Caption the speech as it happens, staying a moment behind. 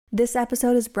This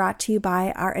episode is brought to you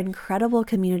by our incredible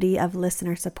community of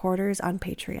listener supporters on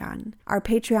Patreon. Our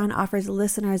Patreon offers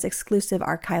listeners exclusive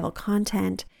archival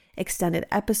content, extended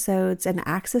episodes, and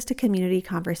access to community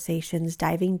conversations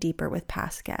diving deeper with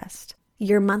past guests.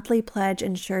 Your monthly pledge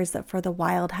ensures that For the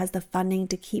Wild has the funding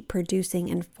to keep producing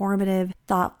informative,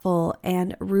 thoughtful,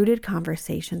 and rooted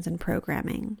conversations and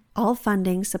programming. All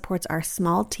funding supports our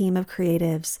small team of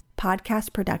creatives,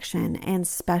 podcast production, and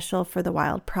special For the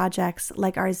Wild projects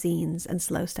like our zines and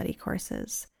slow study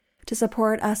courses. To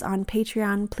support us on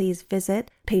Patreon, please visit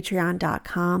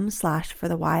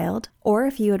patreon.com/forthewild. Or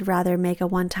if you would rather make a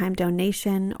one-time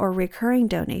donation or recurring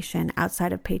donation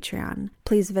outside of Patreon,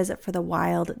 please visit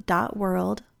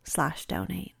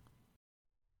forthewild.world/donate.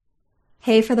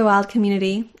 Hey For the Wild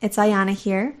community, it's Ayana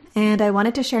here, and I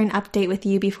wanted to share an update with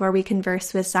you before we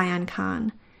converse with Zayan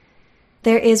Khan.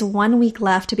 There is 1 week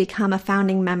left to become a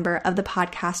founding member of the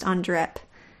podcast on Drip.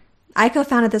 I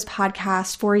co-founded this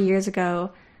podcast 4 years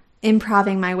ago,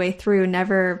 improving my way through,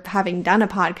 never having done a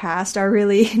podcast or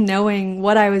really knowing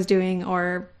what I was doing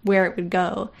or where it would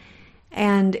go.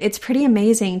 And it's pretty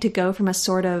amazing to go from a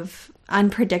sort of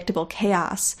unpredictable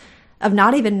chaos of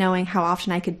not even knowing how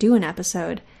often I could do an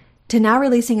episode to now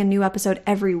releasing a new episode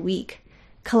every week,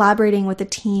 collaborating with a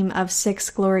team of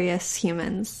 6 glorious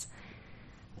humans.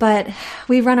 But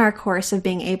we've run our course of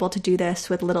being able to do this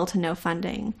with little to no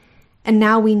funding. And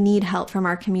now we need help from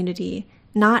our community,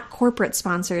 not corporate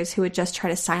sponsors who would just try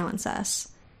to silence us.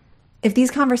 If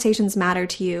these conversations matter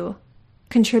to you,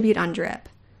 contribute on Drip.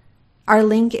 Our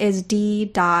link is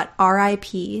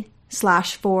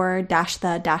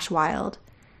d.rip/for-the-wild.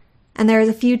 And there's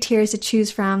a few tiers to choose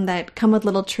from that come with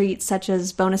little treats such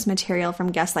as bonus material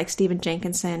from guests like Stephen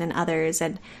Jenkinson and others,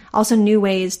 and also new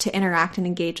ways to interact and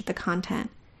engage with the content.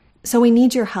 So we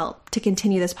need your help to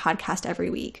continue this podcast every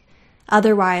week.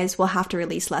 Otherwise, we'll have to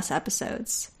release less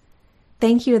episodes.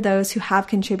 Thank you to those who have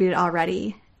contributed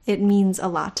already. It means a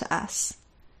lot to us.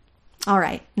 All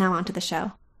right, now on to the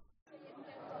show.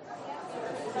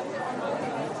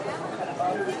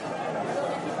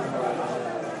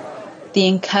 The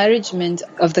encouragement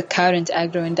of the current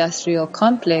agro-industrial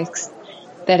complex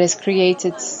that has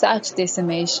created such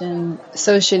decimation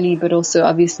socially, but also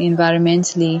obviously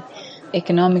environmentally,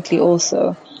 economically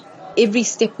also. Every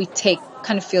step we take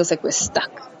kind of feels like we're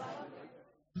stuck.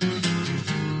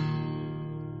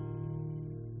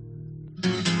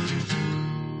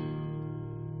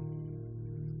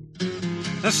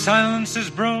 The silence is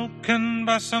broken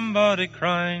by somebody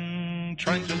crying,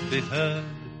 trying to be heard,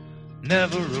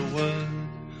 never a word.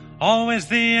 Always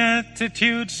the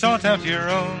attitude, sort out your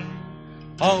own,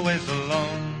 always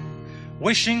alone,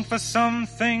 wishing for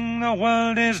something the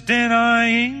world is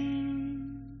denying.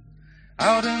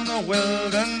 Out in the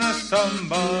wilderness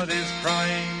somebody's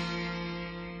crying.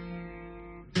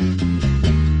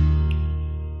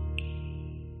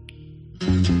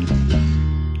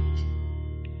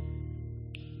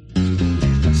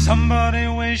 Somebody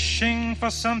wishing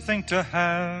for something to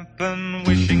happen,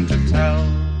 wishing to tell,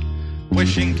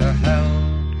 wishing to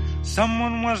help.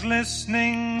 Someone was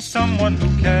listening, someone who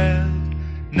cared,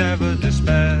 never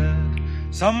despaired.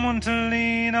 Someone to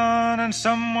lean on and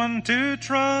someone to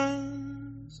trust.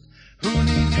 Who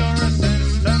needs your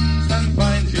assistance and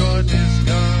finds your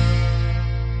disgust.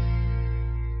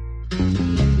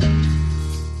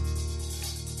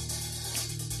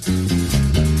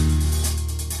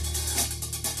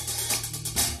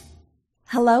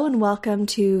 Hello and welcome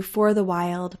to For the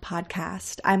Wild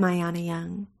podcast. I'm Ayana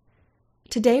Young.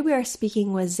 Today we are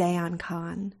speaking with Zayan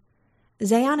Khan.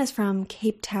 Zayan is from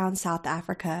Cape Town, South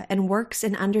Africa, and works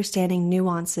in understanding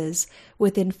nuances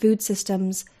within food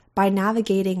systems by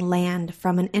navigating land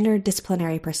from an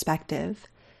interdisciplinary perspective.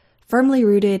 Firmly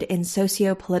rooted in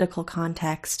socio-political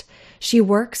context, she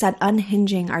works at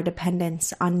unhinging our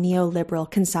dependence on neoliberal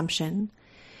consumption.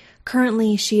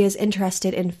 Currently, she is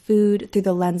interested in food through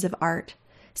the lens of art,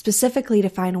 specifically to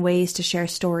find ways to share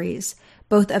stories,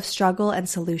 both of struggle and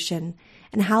solution,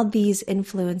 and how these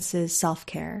influences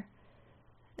self-care.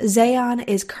 Zayan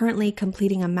is currently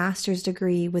completing a master's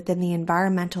degree within the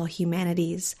environmental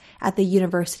humanities at the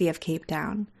University of Cape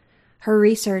Town. Her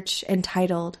research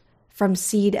entitled From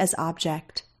Seed as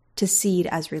Object to Seed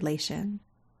as Relation.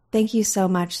 Thank you so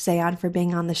much, Zayan, for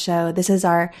being on the show. This is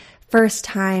our first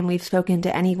time we've spoken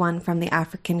to anyone from the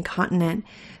African continent.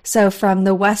 So from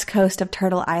the west coast of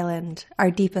Turtle Island,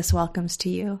 our deepest welcomes to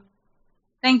you.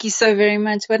 Thank you so very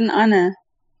much. What an honor.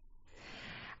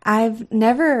 I've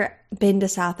never been to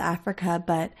South Africa,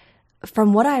 but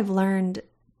from what I've learned,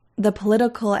 the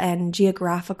political and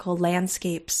geographical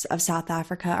landscapes of South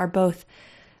Africa are both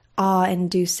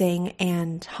awe-inducing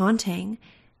and haunting.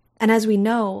 And as we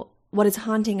know, what is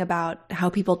haunting about how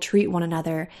people treat one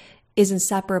another is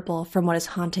inseparable from what is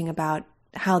haunting about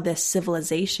how this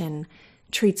civilization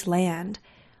treats land.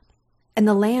 And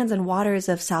the lands and waters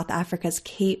of South Africa's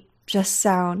Cape just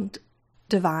sound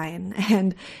divine.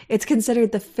 And it's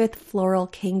considered the fifth floral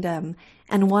kingdom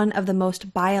and one of the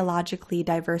most biologically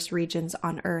diverse regions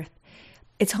on Earth.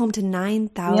 It's home to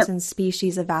 9,000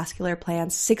 species of vascular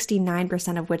plants,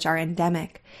 69% of which are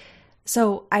endemic.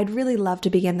 So I'd really love to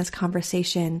begin this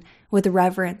conversation with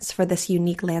reverence for this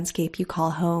unique landscape you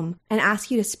call home and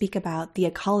ask you to speak about the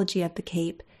ecology of the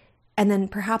Cape. And then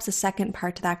perhaps a second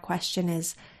part to that question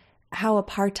is how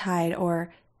apartheid,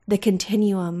 or the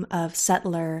continuum of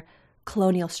settler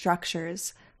colonial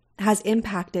structures, has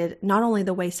impacted not only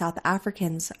the way South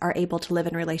Africans are able to live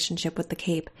in relationship with the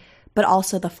Cape, but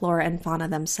also the flora and fauna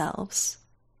themselves.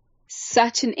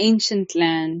 Such an ancient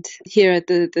land here at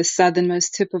the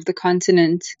southernmost tip of the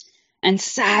continent, and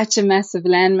such a massive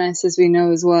landmass, as we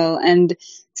know as well. And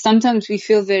sometimes we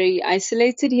feel very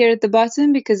isolated here at the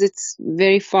bottom because it's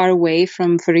very far away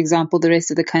from, for example, the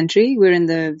rest of the country. We're in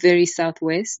the very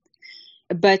southwest.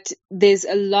 But there's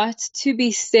a lot to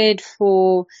be said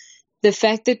for the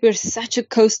fact that we're such a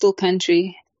coastal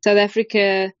country. South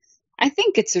Africa, I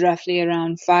think it's roughly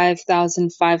around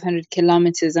 5,500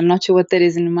 kilometers. I'm not sure what that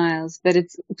is in miles, but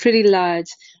it's pretty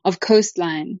large of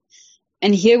coastline.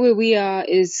 And here where we are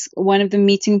is one of the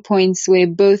meeting points where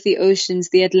both the oceans,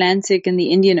 the Atlantic and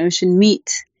the Indian Ocean,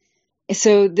 meet.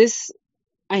 So this,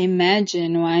 I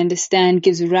imagine, or I understand,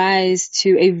 gives rise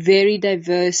to a very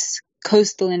diverse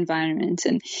coastal environment.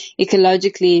 And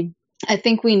ecologically, I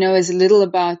think we know as little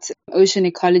about ocean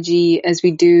ecology as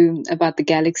we do about the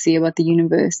galaxy, about the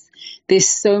universe. There's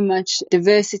so much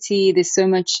diversity, there's so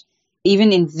much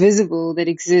even invisible that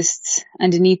exists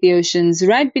underneath the oceans,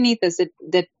 right beneath us,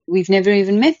 that we've never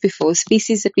even met before,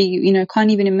 species that we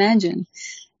can't even imagine.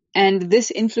 And this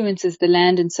influences the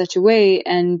land in such a way,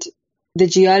 and the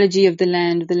geology of the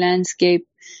land, the landscape,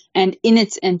 and in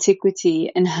its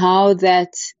antiquity, and how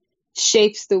that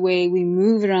shapes the way we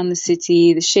move around the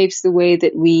city, shapes the way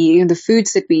that the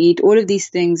foods that we eat, all of these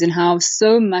things, and how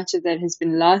so much of that has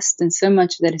been lost and so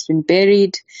much of that has been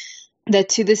buried, that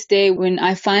to this day, when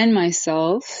I find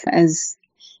myself, as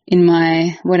in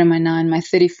my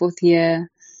 34th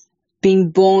year, being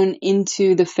born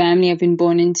into the family I've been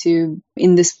born into,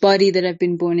 in this body that I've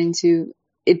been born into,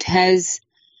 it has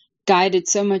guided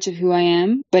so much of who I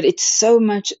am, but it's so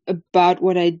much about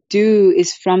what I do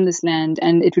is from this land,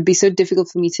 and it would be so difficult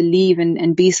for me to leave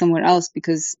and be somewhere else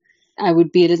because I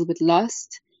would be a little bit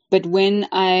lost. But when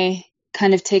I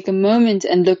kind of take a moment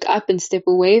and look up and step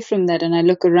away from that, and I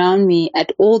look around me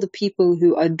at all the people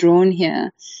who are drawn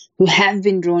here, who have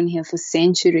been drawn here for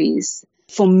centuries,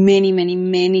 for many, many,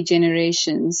 many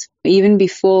generations, even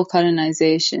before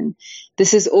colonization,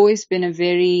 this has always been a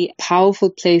very powerful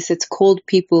place that's called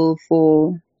people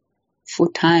for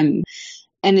time.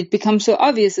 And it becomes so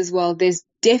obvious as well. There's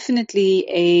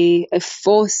definitely a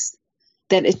force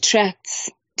that attracts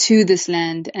to this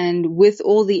land. And with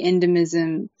all the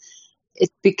endemism, it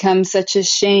becomes such a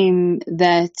shame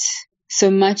that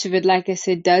so much of it, like I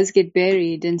said, does get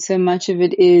buried. And so much of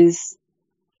it is,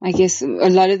 I guess, a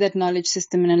lot of that knowledge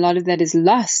system and a lot of that is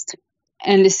lost.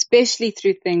 And especially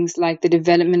through things like the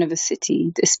development of a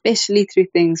city, especially through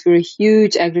things, we're a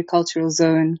huge agricultural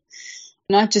zone,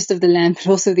 not just of the land, but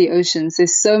also the oceans.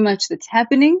 There's so much that's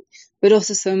happening, but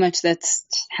also so much that's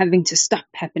having to stop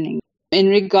happening. In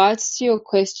regards to your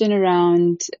question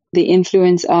around the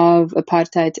influence of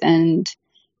apartheid and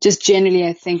just generally,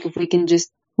 I think if we can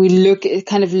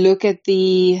look at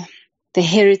the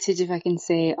heritage, if I can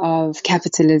say, of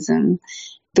capitalism,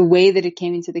 the way that it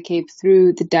came into the Cape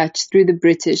through the Dutch, through the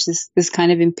British, this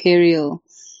kind of imperial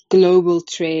global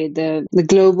trade, the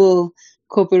global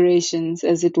corporations,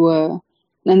 as it were,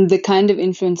 and the kind of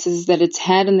influences that it's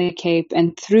had on the Cape,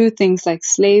 and through things like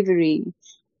slavery,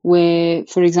 where,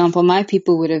 for example, my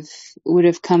people would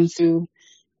have come through.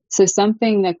 So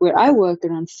something like where I work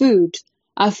around food,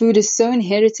 our food is so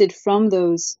inherited from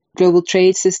those global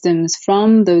trade systems,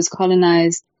 from those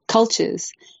colonized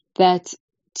cultures, that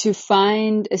to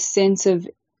find a sense of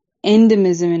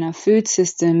endemism in our food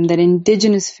system, that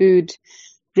indigenous food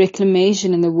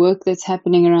reclamation and the work that's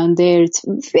happening around there, it's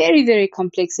very, very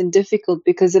complex and difficult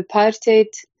because apartheid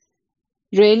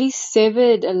really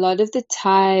severed a lot of the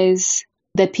ties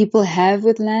that people have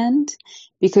with land,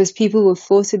 because people were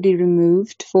forcibly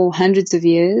removed for hundreds of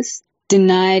years,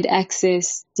 denied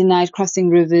access, denied crossing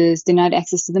rivers, denied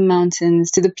access to the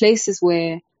mountains, to the places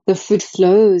where the food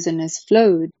flows and has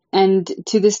flowed. And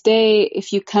to this day,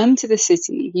 if you come to the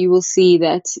city, you will see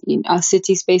that our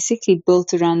city is basically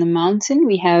built around the mountain.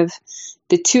 We have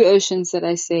the two oceans that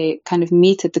I say kind of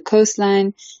meet at the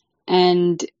coastline,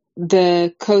 and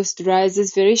the coast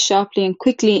rises very sharply and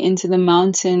quickly into the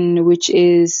mountain, which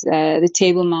is the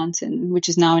Table Mountain, which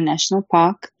is now a national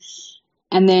park.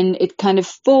 And then it kind of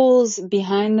falls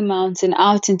behind the mountain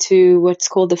out into what's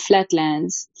called the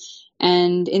flatlands.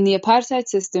 And in the apartheid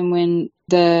system, when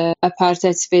the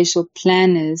apartheid spatial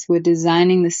planners were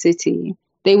designing the city,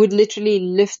 they would literally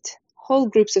lift whole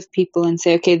groups of people and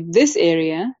say, okay, this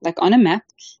area, like on a map,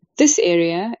 this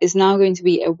area is now going to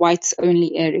be a whites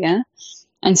only area.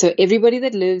 And so everybody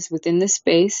that lives within this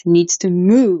space needs to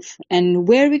move. And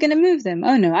where are we going to move them?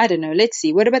 Oh, no, I don't know. Let's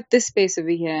see. What about this space over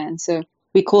here? And so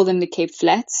we call them the Cape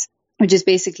Flats, which is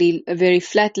basically a very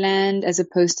flat land as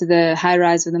opposed to the high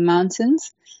rise of the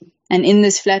mountains. And in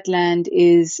this flat land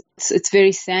it's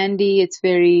very sandy.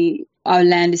 Our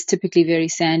land is typically very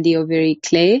sandy or very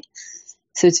clay.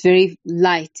 So it's very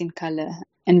light in color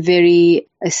and very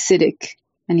acidic.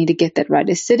 I need to get that right.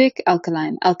 Acidic,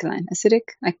 alkaline, acidic.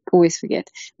 I always forget,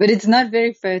 but it's not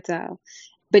very fertile.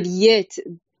 But yet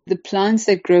the plants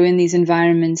that grow in these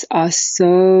environments are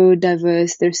so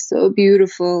diverse. They're so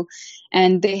beautiful,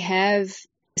 and they have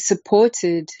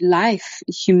supported life,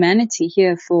 humanity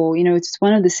here for, it's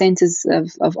one of the centers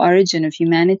of origin of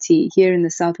humanity here in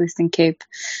the Southwestern Cape.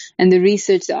 And the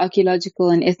research, the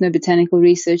archaeological and ethnobotanical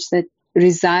research that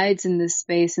resides in this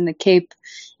space in the Cape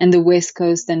and the West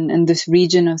Coast and this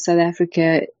region of South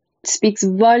Africa speaks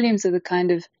volumes of the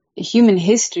kind of human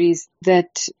histories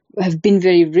that have been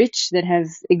very rich, that have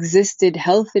existed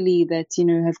healthily, that,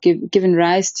 have given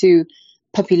rise to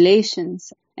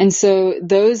populations. And so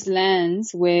those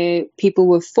lands where people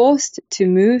were forced to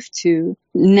move to,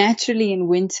 naturally in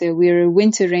winter, we're a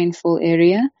winter rainfall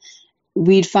area,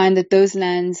 we'd find that those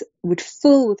lands would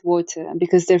fill with water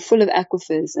because they're full of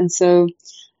aquifers. And so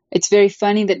it's very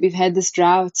funny that we've had this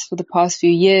drought for the past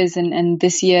few years, and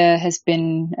this year has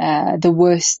been the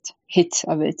worst hit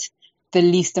of it, the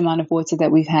least amount of water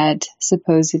that we've had,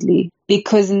 supposedly,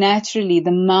 because naturally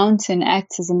the mountain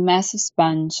acts as a massive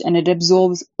sponge and it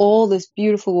absorbs all this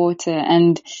beautiful water.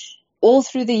 And all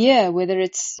through the year, whether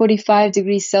it's 45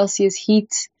 degrees Celsius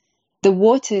heat, the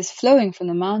water is flowing from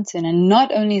the mountain, and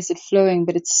not only is it flowing,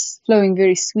 but it's flowing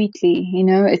very sweetly.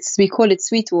 We call it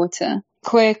sweet water.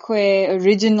 Kwekwe,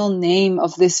 original name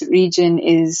of this region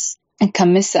is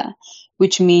Kamisa,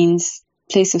 which means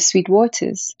place of sweet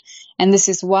waters. And this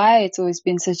is why it's always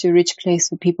been such a rich place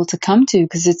for people to come to,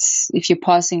 because if you're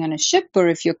passing on a ship or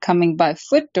if you're coming by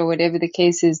foot or whatever the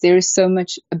case is, there is so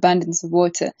much abundance of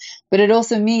water. But it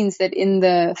also means that in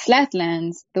the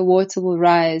flatlands, the water will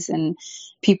rise and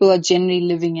people are generally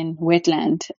living in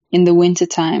wetland in the winter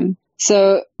time.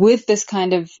 So with this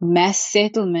kind of mass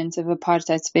settlement of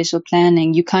apartheid spatial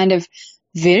planning, you kind of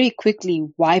very quickly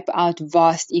wipe out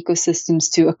vast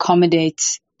ecosystems to accommodate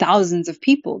thousands of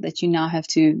people that you now have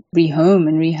to rehome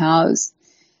and rehouse.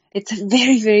 It's a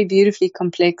very, very beautifully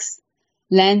complex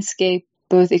landscape,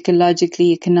 both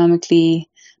ecologically, economically,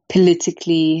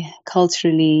 politically,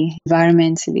 culturally,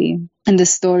 environmentally. And the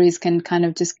stories can kind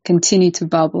of just continue to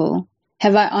bubble.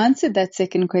 Have I answered that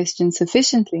second question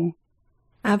sufficiently?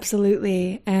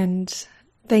 Absolutely. And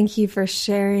thank you for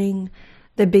sharing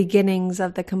the beginnings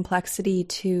of the complexity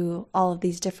to all of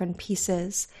these different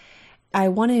pieces. I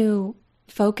want to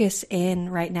focus in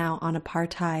right now on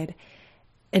apartheid.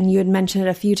 And you had mentioned it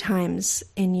a few times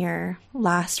in your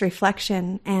last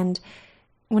reflection. And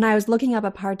when I was looking up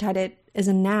apartheid, it is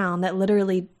a noun that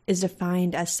literally is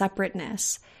defined as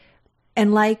separateness.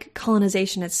 And like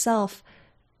colonization itself,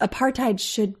 apartheid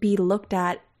should be looked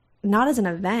at not as an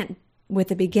event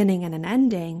with a beginning and an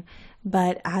ending,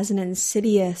 but as an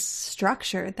insidious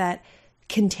structure that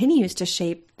continues to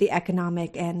shape the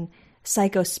economic and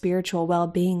psycho-spiritual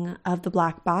well-being of the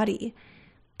Black body.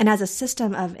 And as a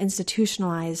system of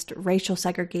institutionalized racial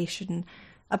segregation,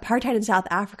 apartheid in South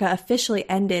Africa officially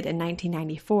ended in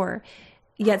 1994,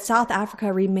 yet South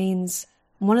Africa remains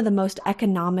one of the most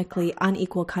economically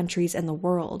unequal countries in the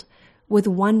world, with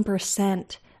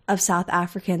 1% of South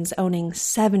Africans owning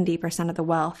 70% of the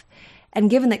wealth. And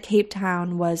given that Cape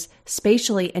Town was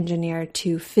spatially engineered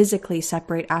to physically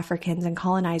separate Africans and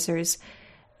colonizers,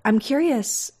 I'm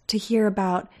curious to hear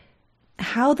about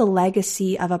how the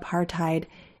legacy of apartheid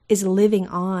is living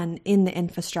on in the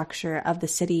infrastructure of the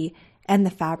city and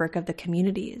the fabric of the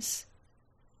communities.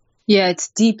 Yeah,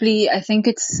 I think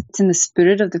it's in the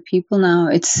spirit of the people now.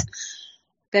 It's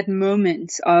that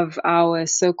moment of our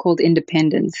so-called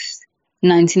independence,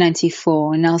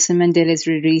 1994. Nelson Mandela is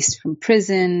released from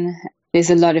prison. there's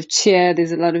a lot of cheer,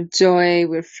 there's a lot of joy,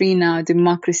 we're free now,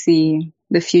 democracy,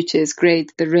 the future is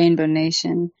great, the Rainbow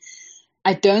Nation.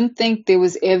 I don't think there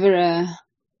was ever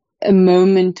a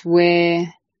moment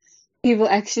where people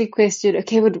actually questioned,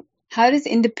 okay, but how does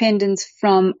independence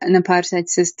from an apartheid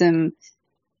system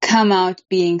come out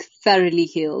being thoroughly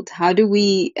healed? How do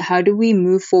we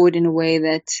move forward in a way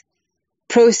that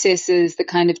processes the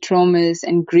kind of traumas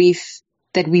and grief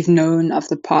that we've known of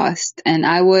the past? And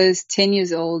I was 10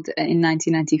 years old in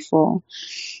 1994,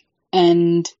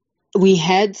 and we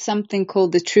had something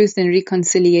called the Truth and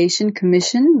Reconciliation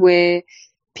Commission, where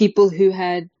people who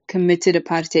had committed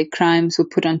apartheid crimes were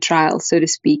put on trial, so to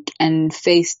speak, and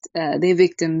faced their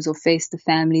victims or faced the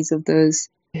families of those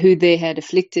who they had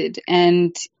afflicted.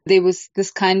 And there was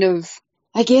this kind of,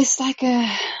 I guess, like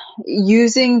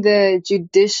using the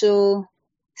judicial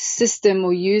system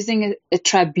or using a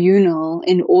tribunal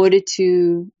in order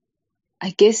to, I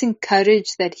guess,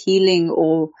 encourage that healing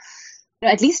or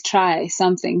at least try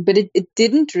something. But it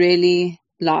didn't really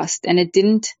last, and it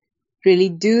didn't really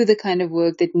do the kind of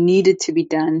work that needed to be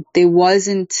done. There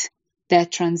wasn't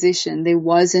that transition. There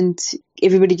wasn't,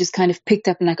 everybody just kind of picked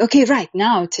up and like, okay, right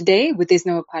now, today, there's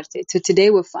no apartheid. So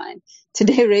today we're fine.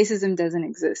 Today racism doesn't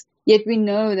exist. Yet we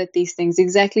know that these things,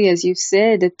 exactly as you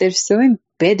said, that they're so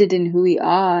embedded in who we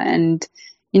are. And,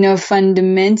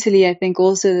 fundamentally, I think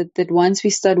also that once we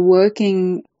start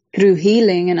working through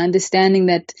healing and understanding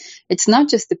that it's not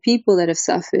just the people that have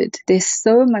suffered, there's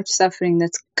so much suffering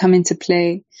that's come into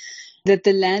play, that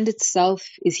the land itself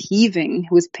is heaving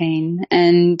with pain.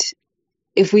 And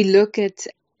if we look at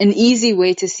an easy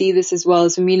way to see this as well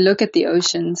is when we look at the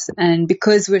oceans, and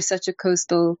because we're such a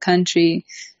coastal country,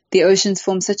 the oceans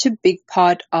form such a big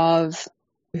part of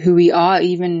who we are,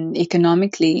 even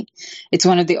economically. It's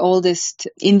one of the oldest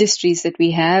industries that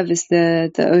we have is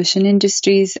the ocean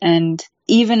industries. And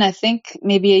even I think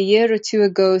maybe a year or two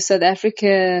ago, South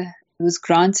Africa was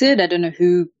granted, I don't know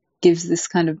who gives this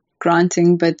kind of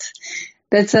granting, but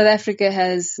that South Africa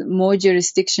has more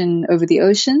jurisdiction over the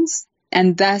oceans.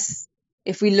 And thus,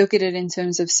 if we look at it in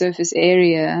terms of surface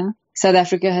area, South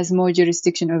Africa has more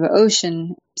jurisdiction over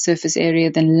ocean surface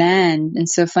area than land. And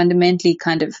so fundamentally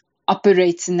kind of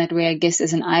operates in that way, I guess,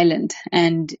 as an island.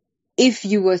 And if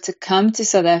you were to come to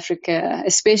South Africa,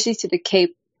 especially to the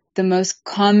Cape, the most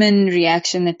common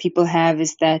reaction that people have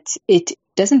is that it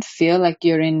doesn't feel like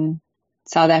you're in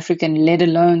South Africa, let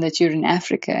alone that you're in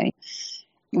Africa.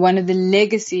 One of the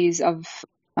legacies of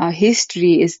our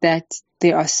history is that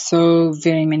there are so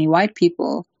very many white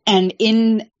people. And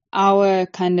in our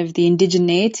kind of the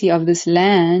indigeneity of this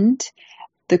land,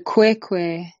 the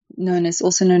Kwekwe,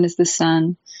 also known as the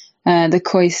San, the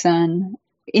Khoisan,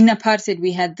 in apartheid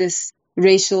we had this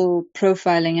racial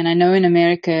profiling. And I know in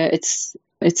America it's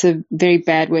a very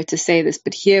bad way to say this,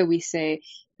 but here we say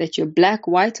that you're black,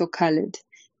 white, or colored.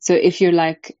 So if you're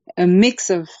like a mix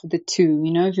of the two,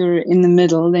 if you're in the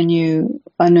middle, then you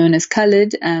are known as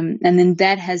colored. And then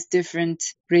that has different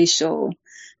racial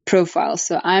profiles.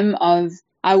 So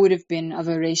I would have been of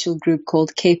a racial group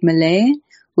called Cape Malay,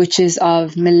 which is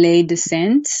of Malay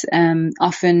descent,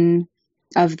 often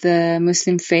of the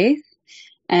Muslim faith.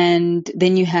 And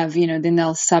then you have, then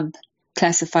they'll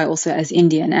sub-classify also as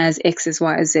Indian, as X, as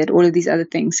Y, as Z, all of these other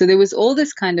things. So there was all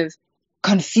this kind of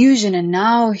confusion. And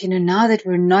now, now that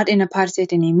we're not in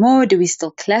apartheid anymore, do we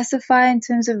still classify in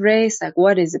terms of race? Like,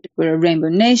 what is it? We're a rainbow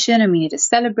nation and we need to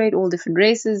celebrate all different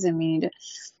races and we need to...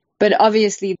 But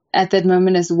obviously at that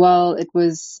moment as well, it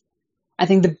was, I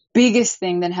think the biggest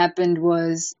thing that happened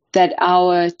was that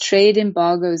our trade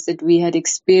embargoes that we had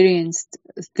experienced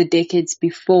the decades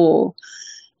before,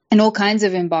 and all kinds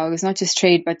of embargoes, not just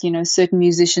trade, but, certain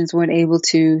musicians weren't able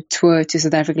to tour to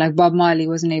South Africa. Like Bob Marley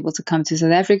wasn't able to come to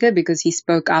South Africa because he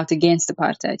spoke out against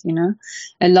apartheid,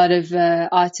 A lot of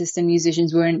artists and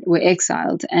musicians were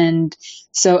exiled. And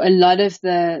so a lot of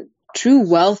the true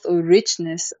wealth or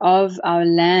richness of our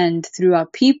land through our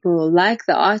people, like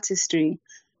the artistry,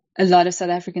 a lot of South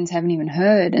Africans haven't even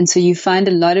heard. And so you find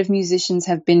a lot of musicians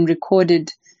have been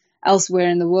recorded elsewhere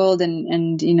in the world,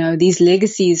 and these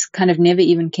legacies kind of never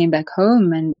even came back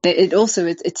home. And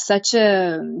it's such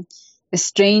a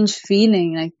strange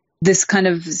feeling, like this kind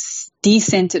of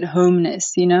decentered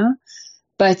homeness,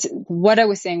 But what I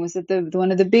was saying was that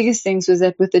one of the biggest things was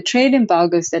that with the trade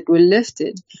embargoes that were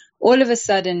lifted, all of a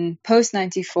sudden,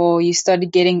 post-94, you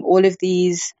started getting all of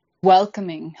these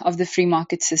welcoming of the free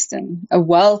market system, a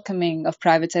welcoming of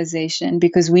privatization,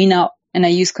 because we now, and I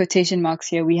use quotation marks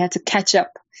here, we had to catch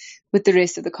up with the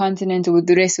rest of the continent or with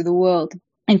the rest of the world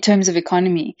in terms of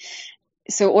economy.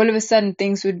 So all of a sudden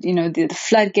things would, the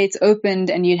floodgates opened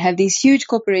and you'd have these huge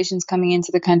corporations coming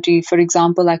into the country, for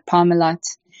example, like Parmalat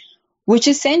which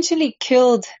essentially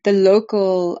killed the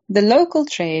local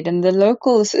trade and the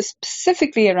locals,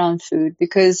 specifically around food,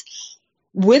 because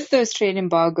with those trade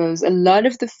embargoes, a lot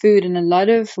of the food and a lot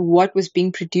of what was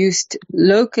being produced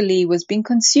locally was being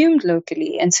consumed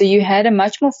locally. And so you had a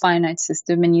much more finite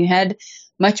system, and you had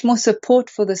much more support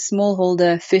for the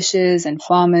smallholder fishers and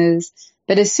farmers.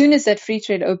 But as soon as that free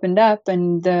trade opened up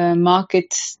and the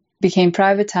markets became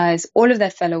privatized, all of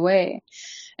that fell away.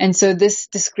 And so this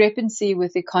discrepancy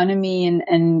with economy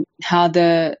and how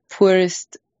the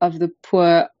poorest of the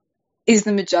poor is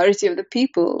the majority of the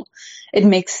people, it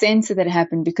makes sense that it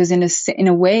happened, because in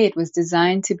a way it was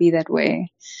designed to be that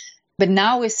way. But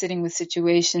now we're sitting with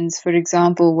situations, for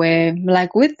example, where,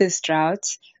 like with this drought,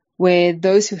 where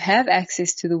those who have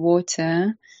access to the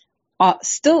water are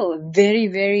still a very,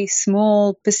 very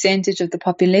small percentage of the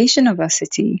population of our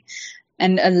city.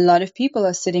 And a lot of people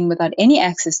are sitting without any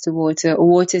access to water, or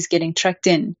water is getting trucked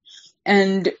in.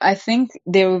 And I think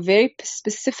there were very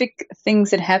specific things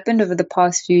that happened over the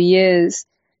past few years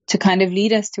to kind of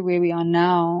lead us to where we are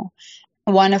now.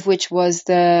 One of which was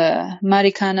the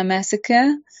Marikana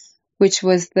massacre, which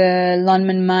was the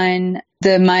Lonmin mine,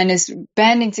 the miners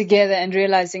banding together and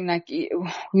realizing like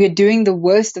we are doing the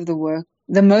worst of the work,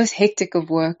 the most hectic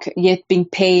of work, yet being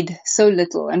paid so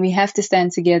little. And we have to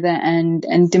stand together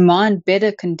and demand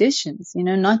better conditions,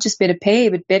 not just better pay,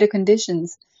 but better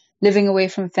conditions. Living away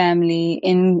from family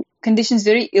in conditions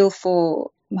very bad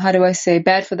for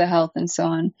the health and so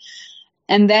on.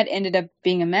 And that ended up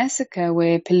being a massacre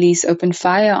where police opened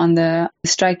fire on the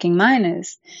striking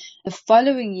miners. The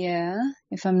following year,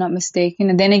 if I'm not mistaken,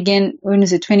 and then again,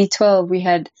 2012, we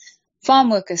had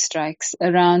farm worker strikes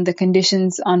around the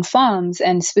conditions on farms,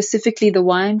 and specifically the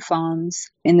wine farms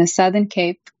in the Southern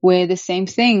Cape, where the same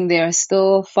thing, there are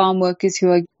still farm workers who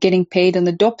are getting paid on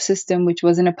the DOP system, which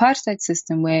was an apartheid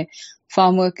system where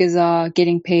farm workers are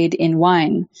getting paid in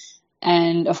wine.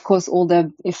 And of course, all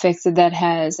the effects that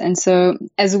has. And so,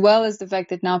 as well as the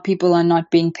fact that now people are not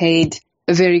being paid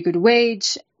a very good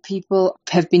wage, people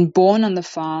have been born on the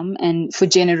farm, and for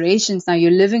generations now you're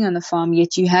living on the farm,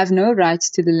 yet you have no rights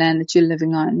to the land that you're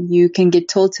living on. You can get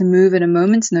told to move at a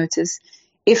moment's notice.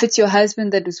 If it's your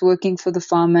husband that is working for the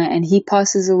farmer and he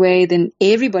passes away, then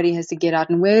everybody has to get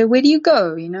out. And where do you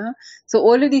go, So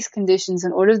all of these conditions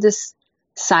and all of this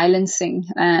silencing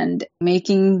and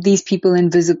making these people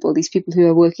invisible, these people who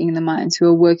are working in the mines, who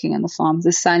are working on the farms,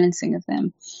 the silencing of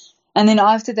them. And then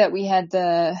after that, we had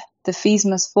the Fees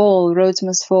Must Fall, Roads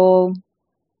Must Fall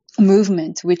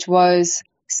movement, which was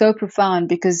so profound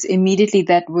because immediately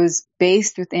that was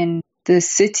based within the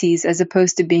cities as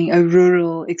opposed to being a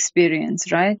rural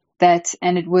experience, right?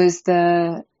 And it was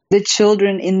the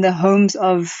children in the homes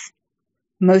of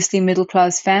mostly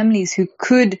middle-class families who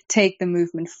could take the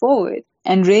movement forward,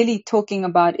 and really talking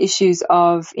about issues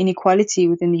of inequality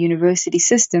within the university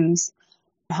systems.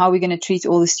 How are we going to treat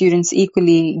all the students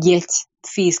equally, yet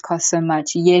fees cost so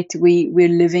much, yet we're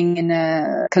living in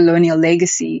a colonial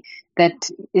legacy that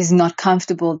is not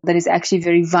comfortable, that is actually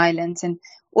very violent. And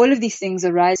all of these things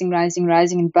are rising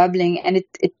and bubbling. And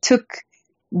it took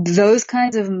those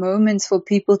kinds of moments for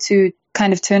people to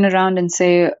kind of turn around and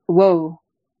say, whoa,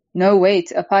 no,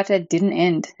 wait, apartheid didn't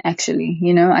end, actually.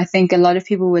 I think a lot of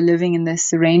people were living in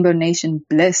this rainbow nation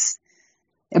bliss,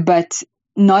 but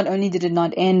not only did it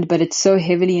not end, but it's so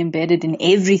heavily embedded in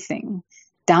everything,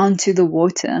 down to the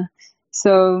water.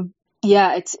 So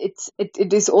yeah,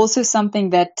 it is also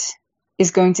something that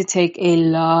is going to take a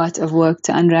lot of work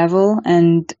to unravel,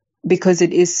 and because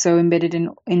it is so embedded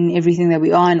in everything that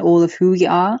we are and all of who we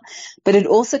are. But it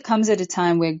also comes at a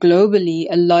time where globally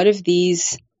a lot of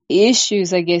these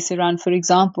issues, I guess, for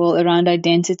example, around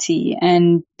identity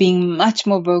and being much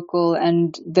more vocal,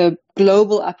 and the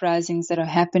global uprisings that are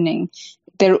happening,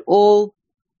 they're all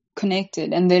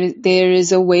connected, and there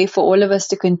is a way for all of us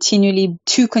to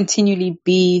continually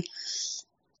be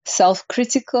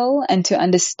self-critical and to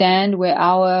understand where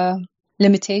our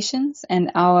limitations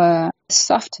and our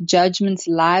soft judgments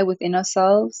lie within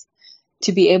ourselves,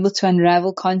 to be able to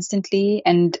unravel constantly.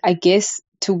 And I guess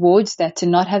towards that, to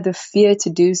not have the fear to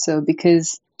do so,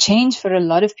 because change for a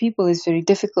lot of people is very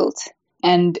difficult.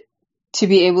 And to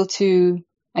be able to,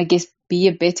 I guess, be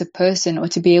a better person, or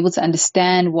to be able to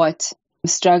understand what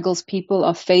struggles people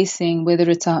are facing, whether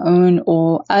it's our own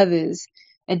or others.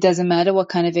 It doesn't matter what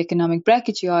kind of economic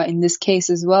bracket you are. In this case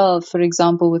as well, for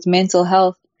example, with mental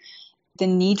health, the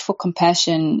need for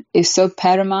compassion is so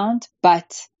paramount,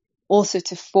 but also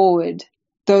to forward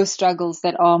those struggles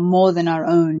that are more than our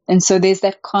own. And so there's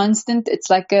that constant, it's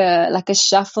like a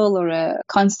shuffle or a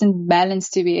constant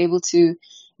balance to be able to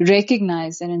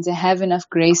recognize and to have enough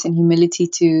grace and humility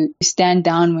to stand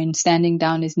down when standing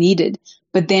down is needed,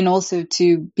 but then also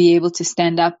to be able to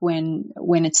stand up when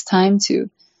it's time to.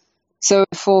 So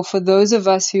for those of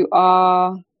us who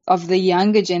are of the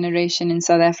younger generation in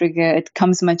South Africa, it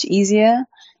comes much easier.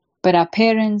 But our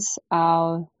parents,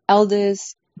 our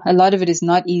elders, a lot of it is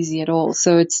not easy at all.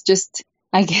 So it's just,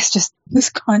 I guess, just this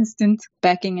constant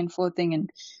backing and forthing, and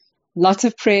lots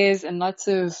of prayers and lots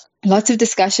of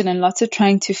discussion and lots of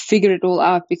trying to figure it all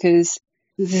out, because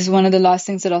this is one of the last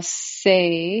things that I'll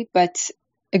say. But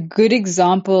a good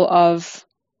example of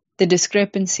the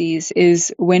discrepancies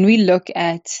is when we look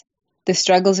at the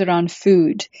struggles around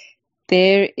food.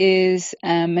 There is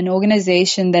an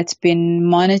organization that's been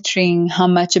monitoring how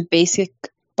much a basic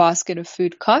basket of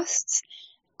food costs,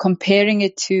 comparing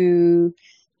it to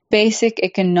basic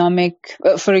economic,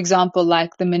 for example,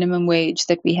 like the minimum wage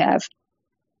that we have.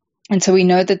 And so we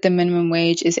know that the minimum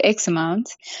wage is X amount,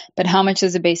 but how much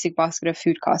does a basic basket of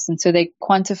food cost? And so they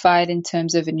quantify it in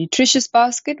terms of a nutritious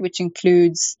basket, which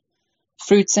includes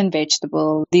fruits and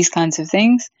vegetables, these kinds of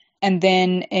things. And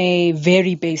then a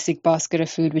very basic basket of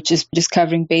food, which is just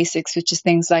covering basics, which is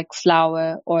things like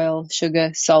flour, oil,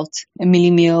 sugar, salt, a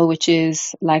milli meal, which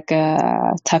is like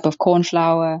a type of corn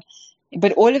flour.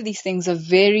 But all of these things are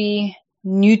very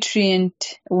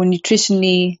nutrient or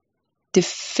nutritionally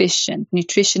deficient,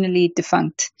 nutritionally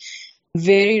defunct,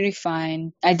 very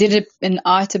refined. I did an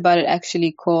art about it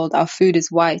actually called Our Food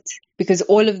is White, because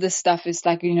all of this stuff is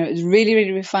like, it's really,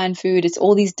 really refined food. It's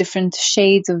all these different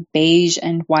shades of beige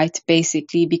and white,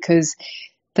 basically, because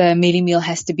the milli meal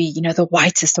has to be, the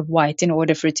whitest of white in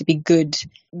order for it to be good.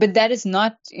 But that is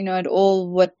not, at all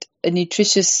what a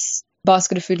nutritious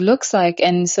basket of food looks like.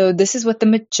 And so this is what the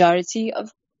majority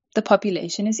of the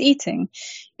population is eating,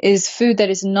 is food that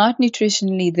is not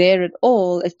nutritionally there at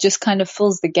all. It just kind of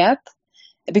fills the gap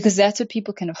because that's what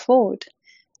people can afford.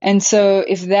 And so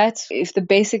if the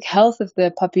basic health of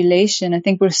the population, I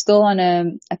think we're still on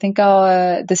the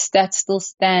stats still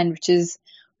stand, which is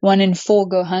 1 in 4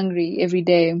 go hungry every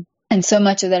day. And so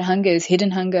much of that hunger is hidden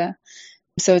hunger.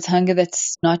 So it's hunger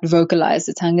that's not vocalized.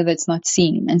 It's hunger that's not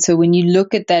seen. And so when you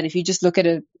look at that, if you just look at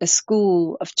a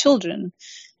school of children,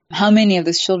 how many of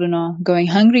those children are going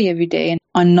hungry every day and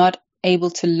are not able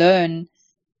to learn,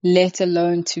 let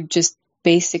alone to just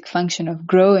basic function of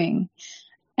growing?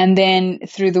 And then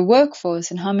through the workforce,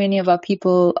 and how many of our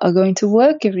people are going to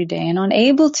work every day and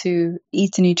unable to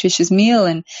eat a nutritious meal?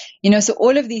 And, so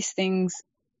all of these things,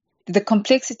 the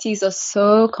complexities are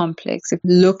so complex. If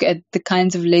you look at the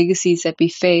kinds of legacies that we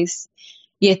face,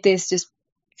 yet there's just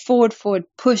forward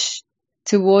push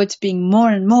towards being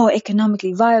more and more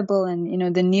economically viable, and,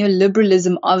 the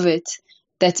neoliberalism of it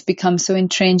that's become so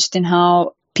entrenched in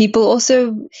how people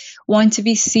also want to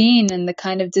be seen, and the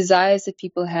kind of desires that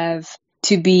people have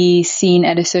to be seen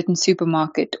at a certain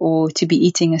supermarket or to be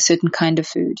eating a certain kind of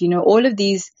food. All of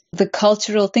these, the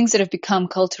cultural things that have become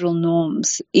cultural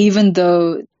norms, even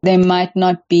though they might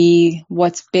not be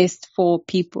what's best for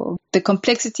people. The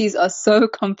complexities are so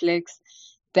complex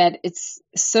that it's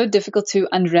so difficult to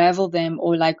unravel them,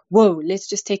 or like, whoa, let's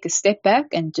just take a step back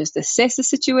and just assess the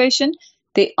situation.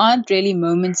 There aren't really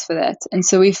moments for that. And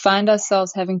so we find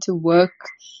ourselves having to work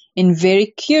in very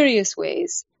curious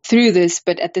ways through this,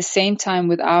 but at the same time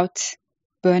without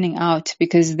burning out,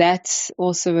 because that's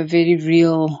also a very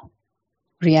real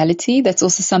reality. That's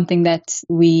also something that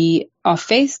we are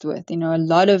faced with. A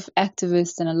lot of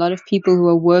activists and a lot of people who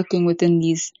are working within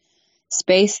these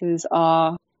spaces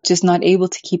are just not able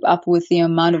to keep up with the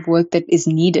amount of work that is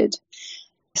needed.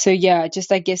 So yeah,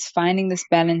 just I guess finding this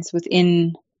balance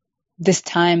within this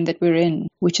time that we're in,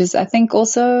 which is, I think,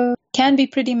 also can be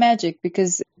pretty magic,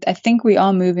 because I think we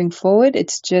are moving forward.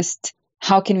 It's just,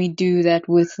 how can we do that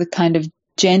with the kind of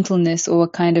gentleness or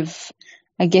kind of,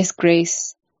 I guess,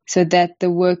 grace, so that the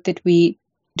work that we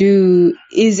do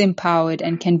is empowered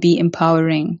and can be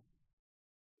empowering.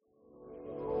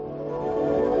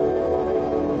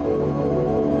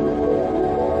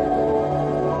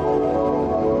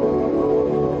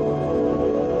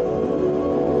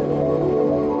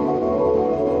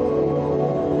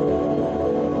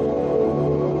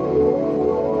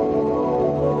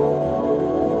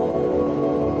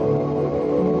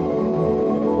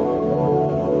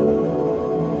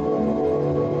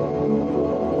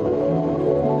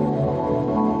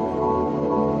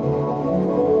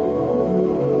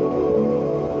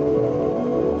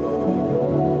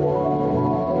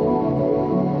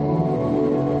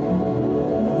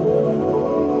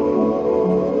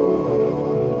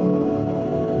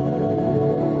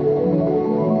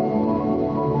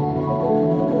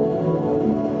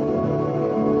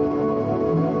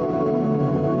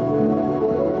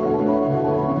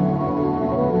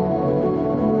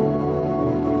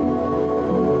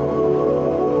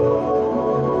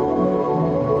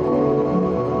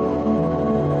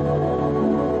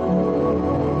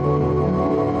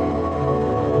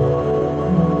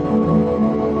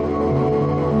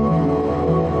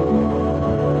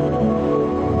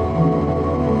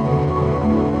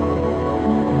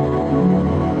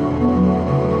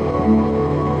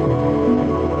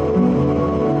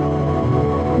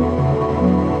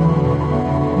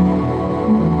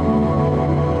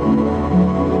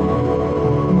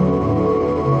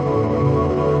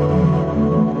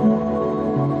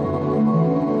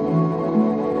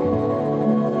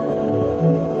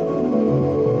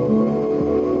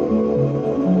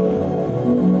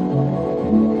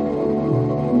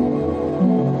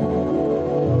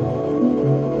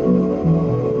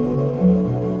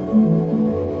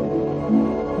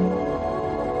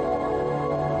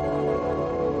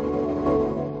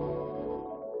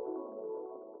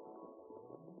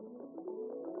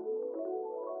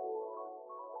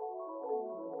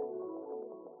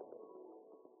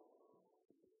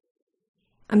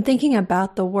 I'm thinking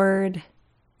about the word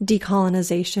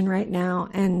decolonization right now,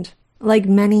 and like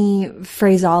many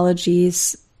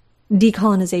phraseologies,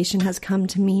 decolonization has come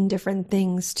to mean different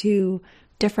things to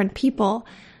different people.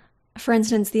 For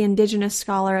instance, the indigenous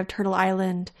scholar of Turtle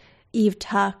Island, Eve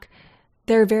Tuck,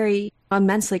 they're very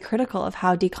immensely critical of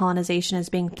how decolonization is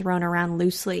being thrown around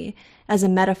loosely as a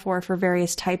metaphor for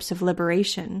various types of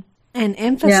liberation, and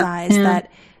emphasize that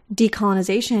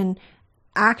decolonization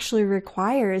actually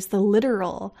requires the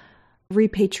literal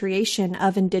repatriation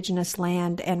of indigenous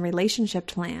land and relationship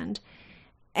to land.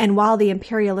 And while the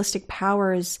imperialistic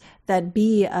powers that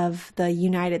be of the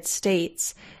United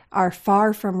States are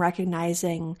far from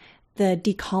recognizing the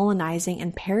decolonizing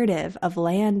imperative of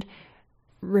land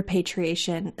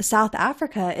repatriation, South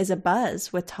Africa is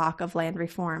abuzz with talk of land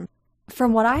reform.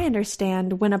 From what I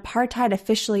understand, when apartheid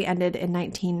officially ended in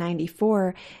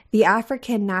 1994, the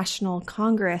African National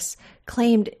Congress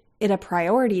claimed it a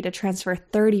priority to transfer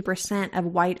 30% of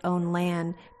white-owned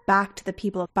land back to the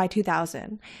people by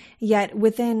 2000. Yet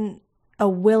within a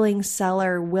willing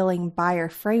seller, willing buyer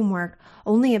framework,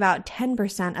 only about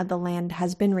 10% of the land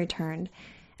has been returned.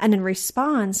 And in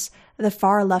response, the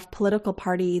far-left political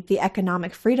party, the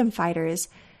Economic Freedom Fighters,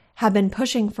 have been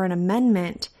pushing for an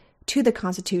amendment to the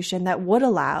Constitution that would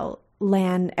allow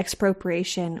land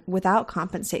expropriation without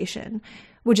compensation,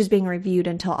 which is being reviewed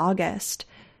until August.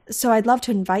 So I'd love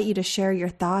to invite you to share your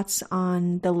thoughts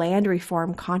on the land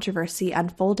reform controversy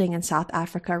unfolding in South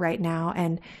Africa right now,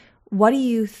 and what do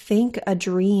you think a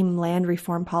dream land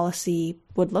reform policy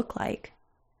would look like?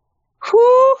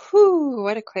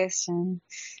 What a question.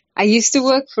 I used to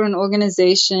work for an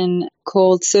organization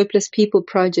called Surplus People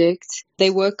Project. They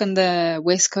work on the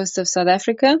west coast of South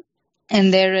Africa,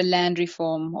 and they're a land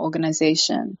reform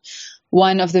organization,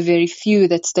 one of the very few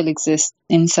that still exist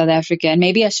in South Africa. And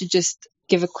maybe I should just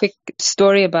give a quick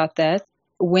story about that.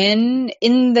 When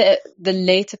in the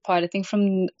later part, I think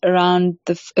from around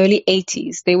the early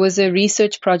 80s, there was a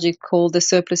research project called the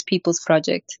Surplus Peoples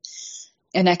Project,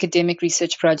 an academic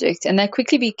research project. And that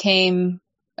quickly became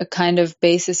a kind of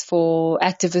basis for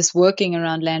activists working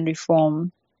around land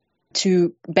reform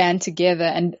to band together.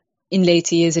 And in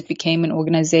later years, it became an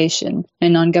organization, a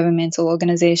non-governmental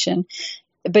organization.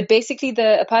 But basically,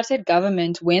 the apartheid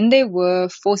government, when they were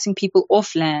forcing people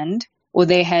off land, or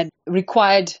they had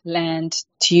required land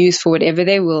to use for whatever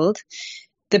they willed,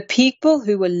 the people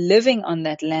who were living on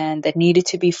that land that needed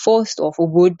to be forced off or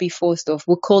would be forced off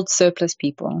were called surplus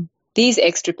people. These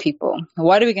extra people,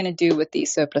 what are we going to do with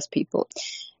these surplus people?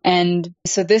 And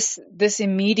so this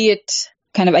immediate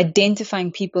kind of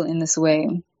identifying people in this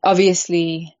way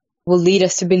obviously will lead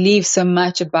us to believe so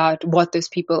much about what those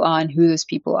people are and who those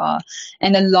people are.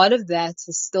 And a lot of that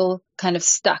is still kind of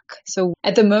stuck. So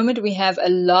at the moment, we have a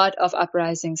lot of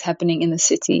uprisings happening in the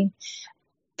city.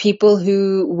 People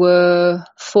who were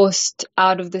forced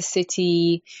out of the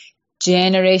city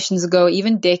generations ago,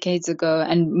 even decades ago,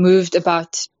 and moved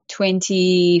about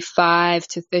 25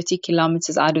 to 30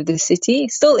 kilometers out of the city,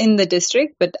 still in the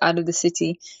district, but out of the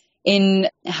city, in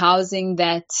housing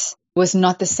that was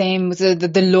not the same.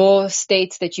 The law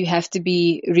states that you have to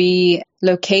be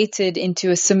relocated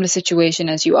into a similar situation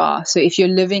as you are. So if you're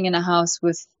living in a house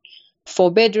with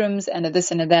 4 bedrooms and a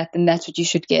this and a that, then that's what you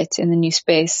should get in the new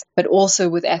space, but also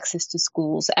with access to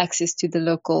schools, access to the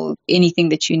local, anything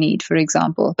that you need, for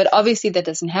example. But obviously that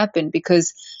doesn't happen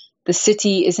because the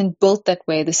city isn't built that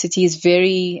way. The city is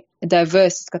very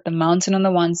diverse. It's got the mountain on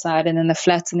the one side and then the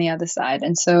flats on the other side.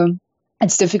 And so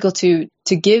it's difficult to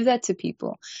give that to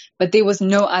people. But there was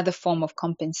no other form of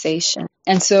compensation.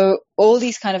 And so all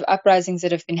these kind of uprisings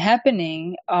that have been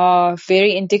happening are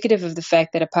very indicative of the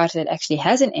fact that apartheid actually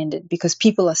hasn't ended because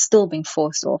people are still being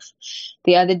forced off.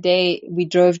 The other day, we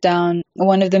drove down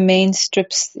one of the main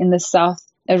strips in the south,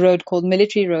 a road called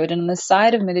Military Road. And on the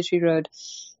side of Military Road,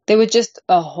 there were just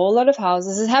a whole lot of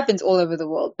houses. It happens all over the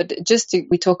world, but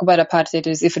we talk about apartheid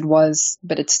as if it was,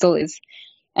 but it still is.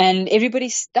 And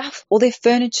everybody's stuff, all their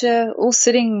furniture, all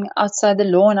sitting outside the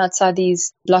lawn, outside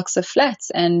these blocks of flats.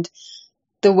 And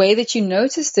the way that you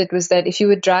noticed it was that if you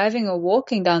were driving or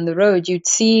walking down the road, you'd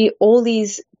see all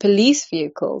these police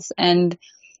vehicles. And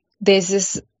there's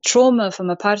this trauma from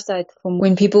apartheid, from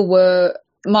when people were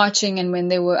marching and when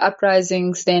there were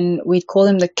uprisings, then we'd call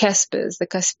them the Caspers, the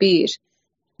Caspier,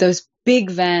 those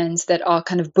big vans that are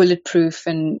kind of bulletproof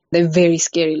and they're very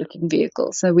scary looking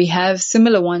vehicles. So we have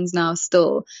similar ones now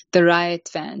still, the riot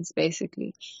vans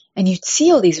basically. And you'd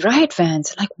see all these riot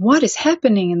vans, like what is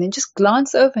happening? And then just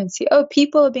glance over and see, oh,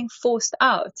 people are being forced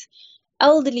out.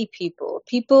 elderly people,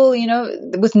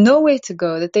 with nowhere to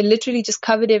go, that they literally just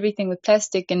covered everything with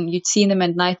plastic, and you'd see them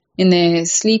at night in their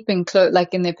sleeping clothes,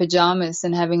 like in their pajamas,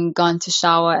 and having gone to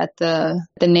shower at the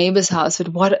neighbor's house. But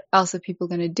what else are people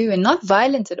going to do? And not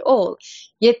violent at all.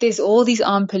 Yet there's all these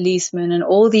armed policemen and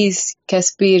all these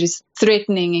Caspirs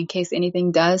threatening in case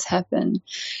anything does happen.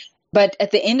 But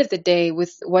at the end of the day,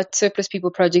 with what Surplus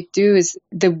People Project do, is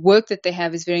the work that they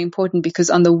have is very important, because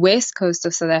on the west coast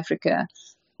of South Africa,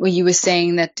 where you were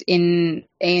saying that in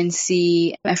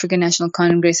ANC, African National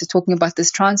Congress, is talking about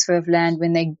this transfer of land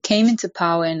when they came into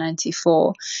power in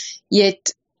 94.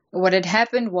 Yet what had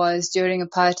happened was, during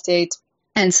apartheid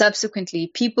and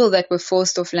subsequently, people that were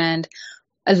forced off land,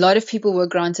 a lot of people were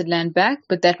granted land back,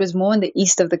 but that was more in the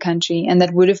east of the country, and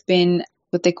that would have been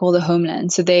what they call the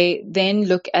homeland. So they then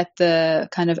look at the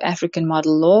kind of African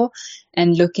model law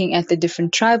and looking at the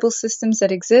different tribal systems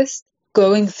that exist,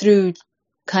 going through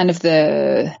kind of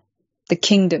the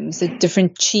kingdoms, the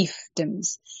different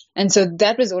chiefdoms. And so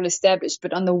that was all established.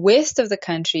 But on the west of the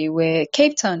country, where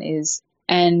Cape Town is,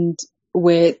 and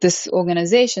where this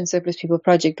organization, Surplus People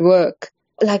Project, work,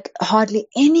 like hardly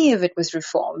any of it was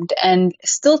reformed. And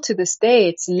still to this day,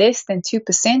 it's less than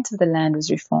 2% of the land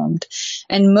was reformed.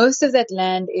 And most of that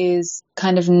land is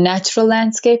kind of natural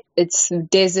landscape. It's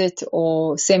desert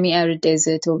or semi-arid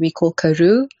desert, or we call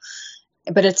Karoo.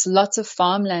 But it's lots of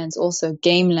farmlands, also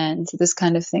game lands, this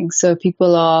kind of thing. So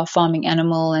people are farming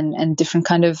animal and different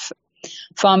kind of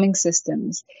farming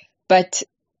systems. But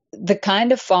the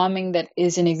kind of farming that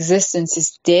is in existence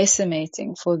is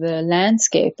decimating for the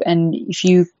landscape. And if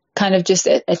you kind of just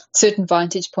at certain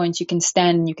vantage points, you can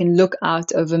stand and you can look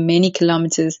out over many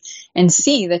kilometers and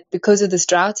see that because of this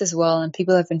drought as well, and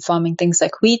people have been farming things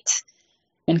like wheat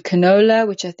and canola,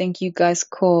 which I think you guys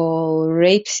call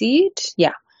rapeseed.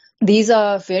 Yeah. These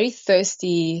are very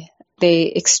thirsty. They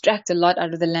extract a lot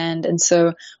out of the land. And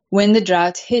so when the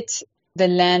drought hit, the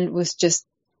land was just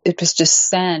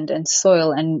sand and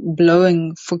soil and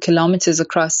blowing for kilometers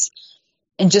across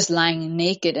and just lying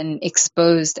naked and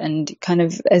exposed and kind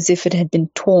of as if it had been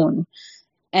torn.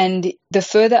 And the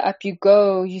further up you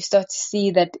go, you start to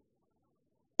see that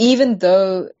even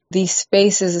though these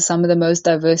spaces are some of the most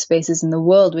diverse spaces in the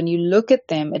world, when you look at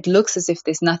them, it looks as if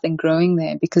there's nothing growing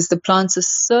there, because the plants are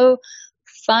so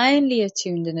finely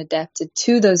attuned and adapted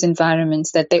to those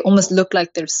environments that they almost look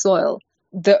like they're soil.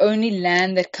 The only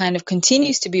land that kind of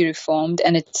continues to be reformed,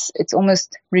 and it's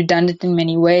almost redundant in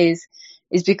many ways,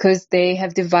 is because they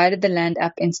have divided the land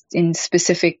up in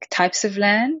specific types of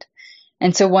land.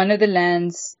 And so one of the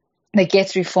lands that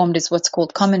gets reformed is what's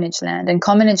called commonage land. And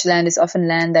commonage land is often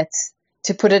land that's,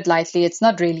 to put it lightly, it's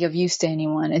not really of use to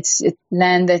anyone. It's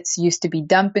land that's used to be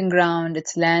dumping ground.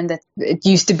 It's land that it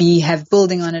used to have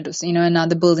building on it, and now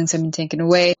the buildings have been taken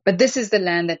away. But this is the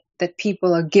land that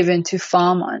people are given to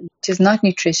farm on, which is not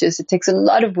nutritious. It takes a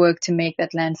lot of work to make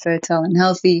that land fertile and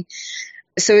healthy.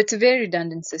 So it's a very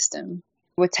redundant system.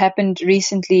 What's happened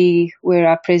recently, where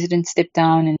our president stepped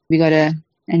down and we got a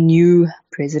new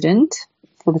president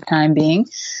for the time being,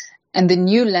 and the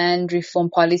new land reform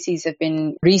policies have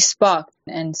been re-sparked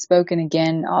and spoken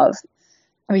again of.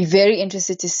 I'd be very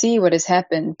interested to see what has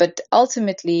happened. But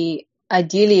ultimately,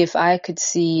 ideally, if I could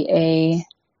see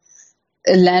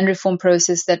a land reform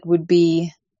process that would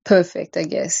be perfect, I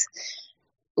guess,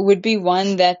 would be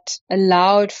one that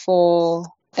allowed for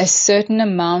a certain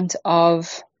amount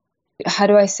of, how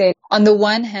do I say it? On the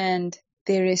one hand,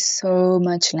 there is so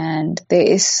much land. There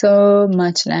is so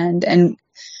much land. And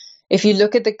if you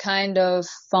look at the kind of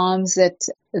farms that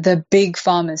the big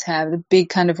farmers have, the big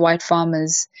kind of white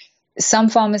farmers, some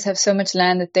farmers have so much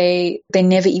land that they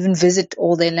never even visit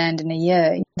all their land in a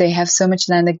year. They have so much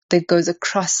land that goes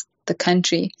across the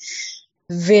country.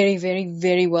 Very, very,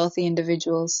 very wealthy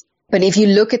individuals. But if you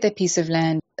look at that piece of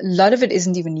land, a lot of it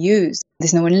isn't even used.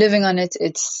 There's no one living on it.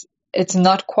 It's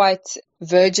not quite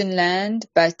virgin land,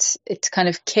 but it's kind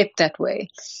of kept that way.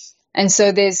 And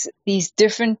so there's these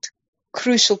different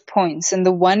crucial points, and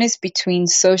the one is between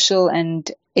social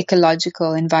and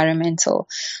ecological, environmental,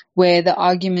 where the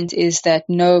argument is that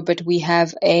no, but we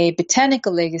have a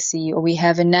botanical legacy or we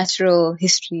have a natural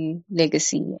history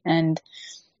legacy, and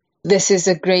this is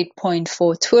a great point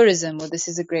for tourism, or this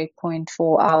is a great point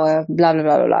for our blah, blah,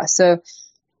 blah, blah, blah. So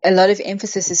a lot of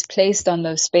emphasis is placed on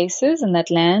those spaces and that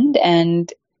land,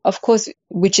 and of course,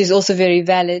 which is also very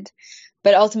valid.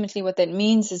 But ultimately what that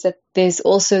means is that there's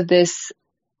also this,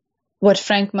 what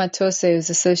Frank Matose, who's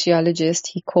a sociologist,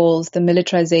 he calls the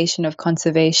militarization of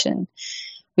conservation,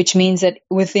 which means that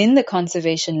within the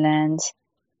conservation lands,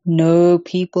 no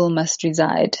people must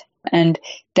reside. And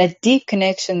that deep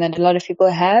connection that a lot of people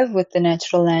have with the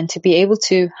natural land, to be able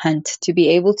to hunt, to be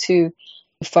able to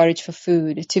forage for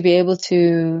food, to be able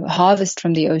to harvest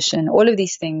from the ocean, all of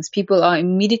these things people are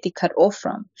immediately cut off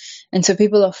from. And so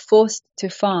people are forced to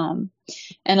farm.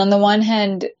 And on the one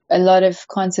hand, a lot of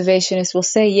conservationists will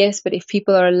say, yes, but if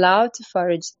people are allowed to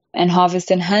forage and harvest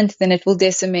and hunt, then it will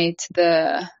decimate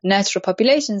the natural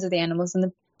populations of the animals and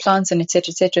the plants and et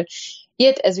cetera, et cetera.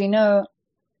 Yet, as we know,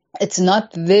 it's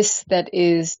not this that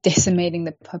is decimating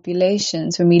the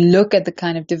populations. When we look at the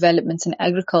kind of developments in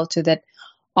agriculture that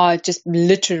are just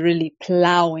literally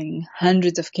plowing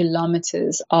hundreds of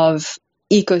kilometers of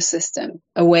ecosystem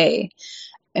away.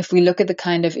 If we look at the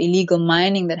kind of illegal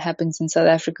mining that happens in South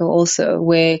Africa also,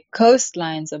 where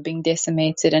coastlines are being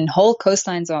decimated and whole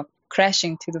coastlines are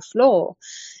crashing to the floor,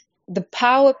 the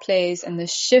power plays and the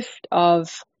shift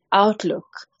of outlook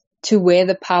to where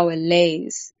the power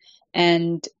lays.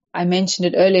 And I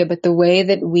mentioned it earlier, but the way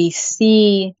that we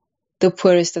see the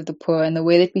poorest of the poor and the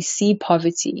way that we see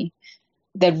poverty,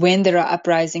 that when there are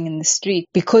uprisings in the street,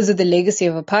 because of the legacy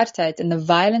of apartheid and the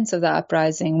violence of the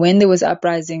uprising, when there was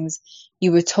uprisings,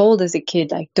 you were told as a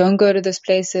kid, like, don't go to those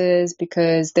places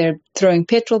because they're throwing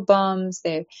petrol bombs,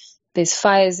 there's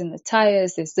fires in the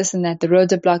tires, there's this and that, the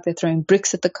roads are blocked, they're throwing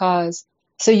bricks at the cars.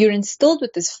 So you're instilled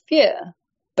with this fear,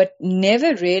 but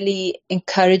never really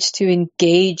encouraged to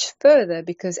engage further,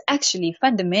 because actually,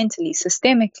 fundamentally,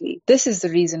 systemically, this is the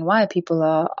reason why people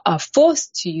are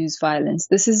forced to use violence.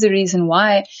 This is the reason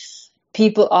why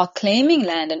people are claiming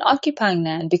land and occupying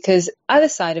land, because other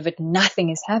side of it, nothing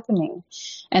is happening.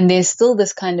 And there's still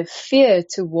this kind of fear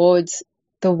towards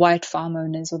the white farm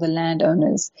owners or the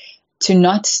landowners to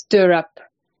not stir up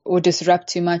or disrupt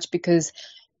too much, because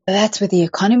that's where the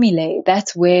economy lay.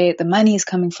 That's where the money is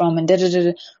coming from, and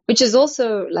which is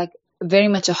also like very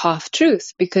much a half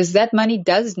truth, because that money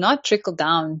does not trickle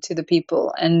down to the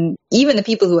people and even the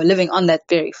people who are living on that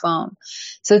very farm.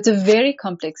 So it's a very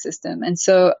complex system. And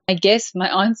so I guess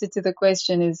my answer to the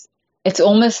question is, it's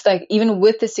almost like, even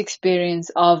with this experience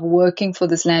of working for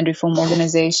this land reform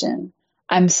organization,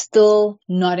 I'm still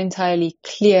not entirely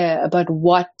clear about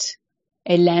what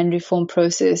a land reform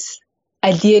process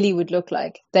ideally would look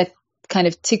like, that kind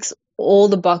of ticks all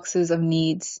the boxes of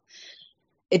needs.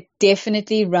 It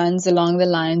definitely runs along the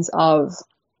lines of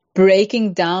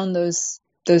breaking down those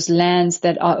lands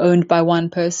that are owned by one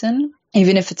person,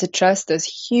 even if it's a trust, those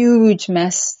huge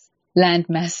land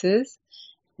masses,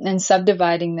 and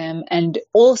subdividing them. And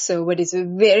also, what is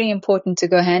very important to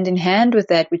go hand in hand with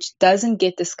that, which doesn't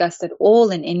get discussed at all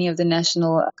in any of the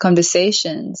national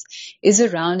conversations, is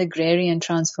around agrarian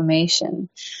transformation.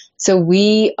 So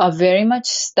we are very much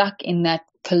stuck in that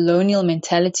colonial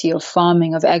mentality of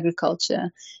farming, of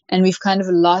agriculture, and we've kind of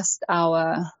lost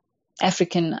our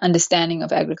African understanding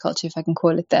of agriculture, if I can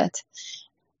call it that.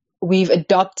 We've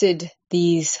adopted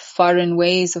these foreign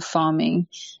ways of farming,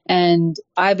 and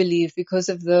I believe because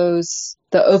of the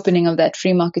opening of that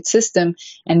free market system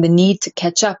and the need to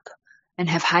catch up and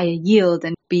have higher yield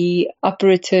and be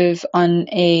operative on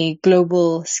a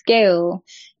global scale,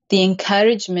 the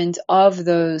encouragement of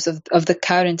the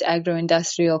current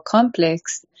agro-industrial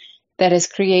complex that has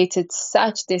created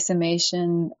such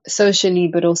decimation socially,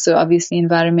 but also obviously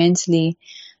environmentally,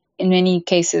 in many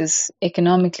cases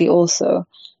economically also.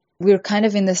 We're kind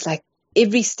of in this, like,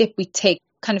 every step we take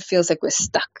kind of feels like we're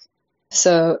stuck.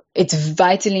 So it's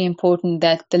vitally important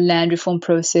that the land reform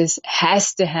process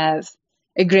has to have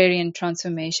agrarian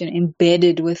transformation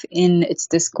embedded within its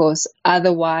discourse.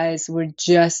 Otherwise, we're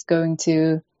just going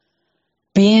to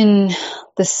be in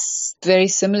this very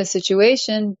similar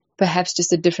situation, perhaps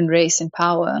just a different race in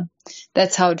power.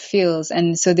 That's how it feels.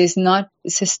 And so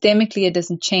systemically, it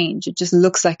doesn't change. It just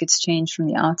looks like it's changed from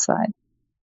the outside.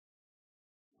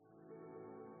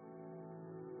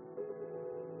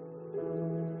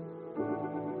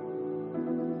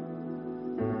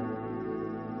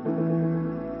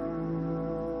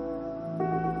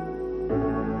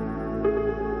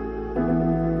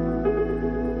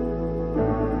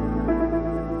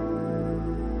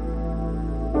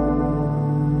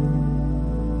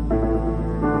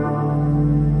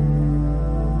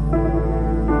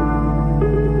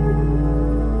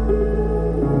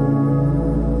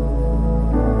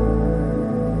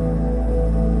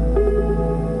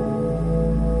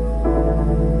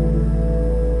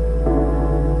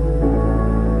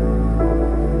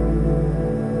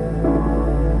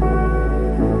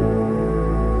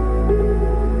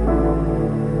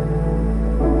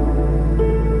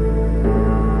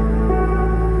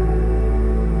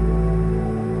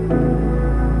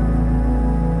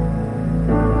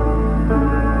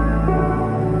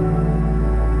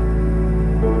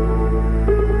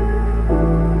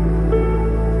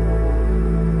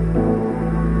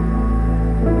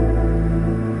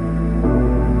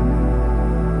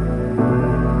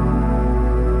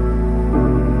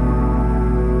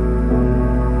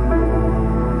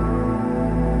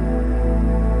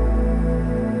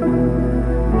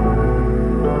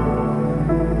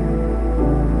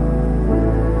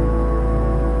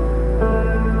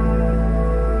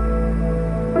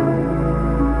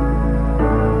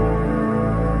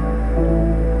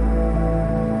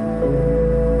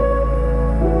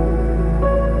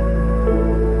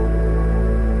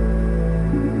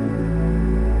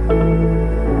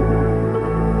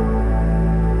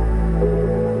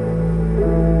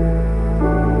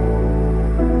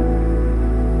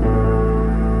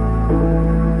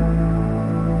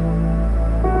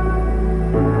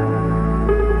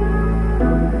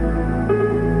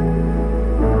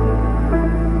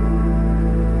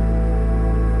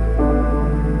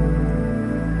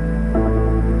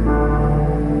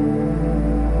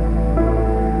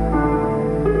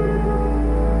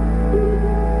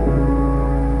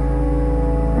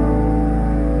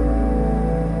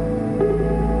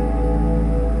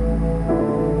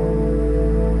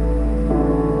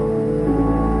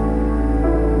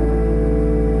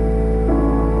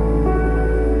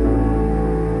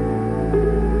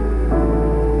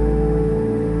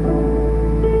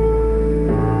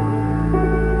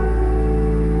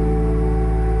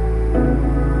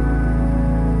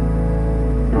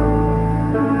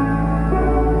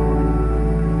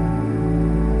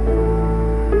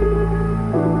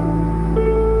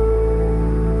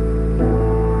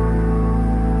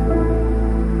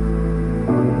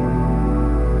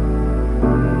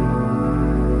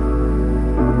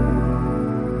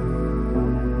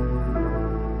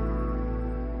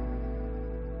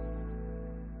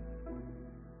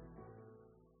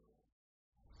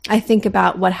 I think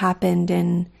about what happened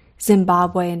in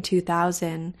Zimbabwe in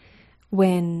 2000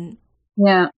 when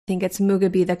I think it's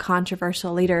Mugabe, the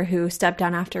controversial leader who stepped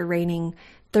down after reigning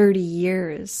 30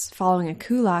 years following a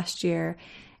coup last year,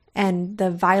 and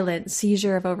the violent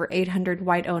seizure of over 800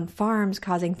 white-owned farms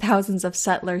causing thousands of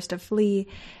settlers to flee.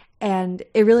 And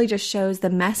it really just shows the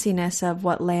messiness of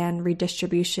what land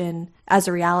redistribution as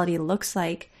a reality looks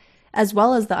like, as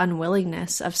well as the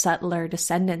unwillingness of settler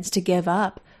descendants to give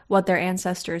up what their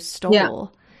ancestors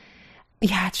stole.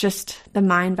 Yeah, it's just the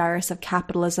mind virus of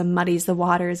capitalism muddies the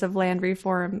waters of land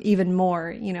reform even more,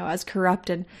 as corrupt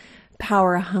and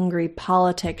power-hungry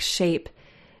politics shape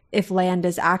if land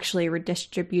is actually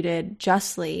redistributed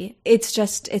justly. It's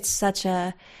such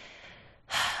a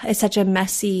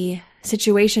messy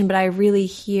situation, but I really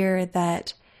hear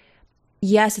that,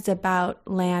 yes, it's about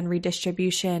land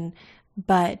redistribution,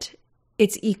 but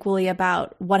it's equally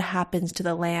about what happens to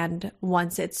the land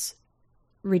once it's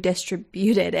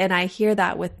redistributed. And I hear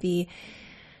that with the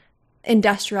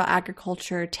industrial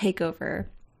agriculture takeover,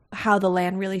 how the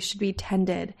land really should be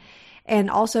tended,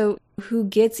 and also who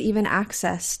gets even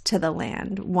access to the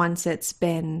land once it's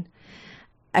been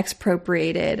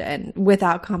expropriated and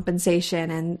without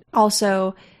compensation. And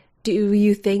also, do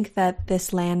you think that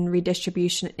this land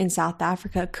redistribution in South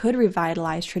Africa could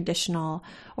revitalize traditional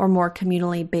or more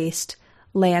communally based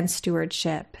land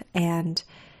stewardship? And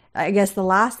I guess the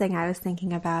last thing I was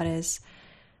thinking about is,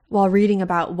 while reading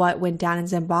about what went down in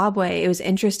Zimbabwe, it was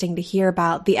interesting to hear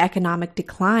about the economic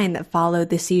decline that followed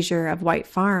the seizure of white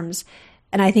farms.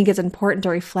 And I think it's important to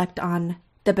reflect on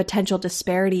the potential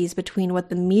disparities between what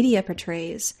the media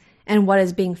portrays and what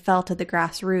is being felt at the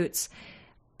grassroots.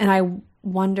 And I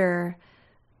wonder,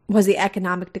 was the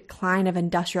economic decline of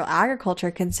industrial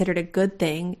agriculture considered a good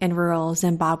thing in rural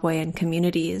Zimbabwean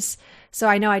communities? So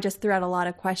I know I just threw out a lot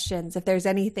of questions. If there's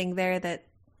anything there that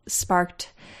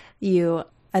sparked you,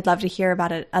 I'd love to hear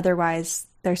about it. Otherwise,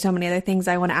 there's so many other things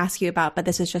I want to ask you about, but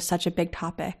this is just such a big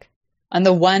topic. On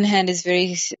the one hand, it's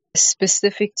very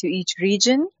specific to each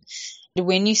region.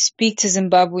 When you speak to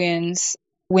Zimbabweans,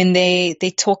 when they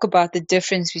talk about the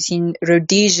difference between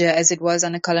Rhodesia as it was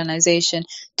under colonization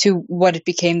to what it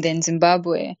became then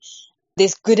Zimbabwe,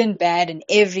 there's good and bad in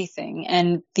everything.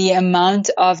 And the amount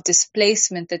of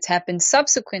displacement that's happened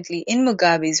subsequently in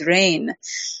Mugabe's reign,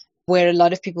 where a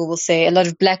lot of people will say, a lot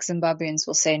of Black Zimbabweans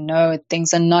will say, no,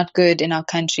 things are not good in our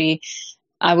country.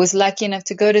 I was lucky enough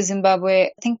to go to Zimbabwe,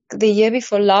 I think the year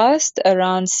before last,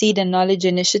 around Seed and Knowledge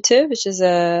Initiative, which is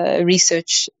a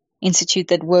research institute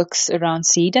that works around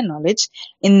seed and knowledge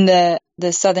in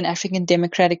the Southern African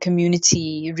Democratic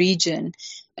Community region,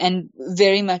 and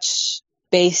very much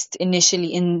based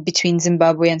initially in between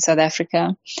Zimbabwe and South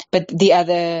Africa, but the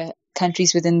other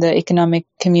countries within the economic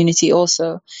community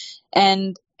also.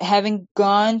 And having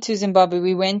gone to Zimbabwe,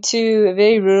 we went to a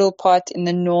very rural part in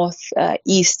the north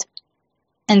east,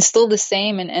 and still the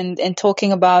same, and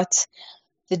talking about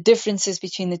the differences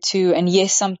between the two. And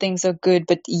yes, some things are good,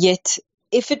 but yet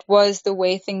if it was the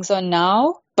way things are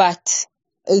now, but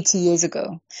 80 years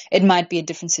ago, it might be a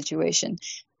different situation.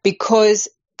 Because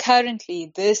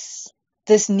currently this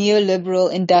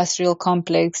neoliberal industrial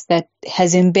complex that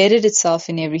has embedded itself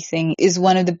in everything is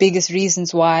one of the biggest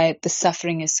reasons why the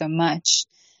suffering is so much.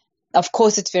 Of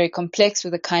course, it's very complex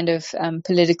with the kind of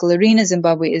political arena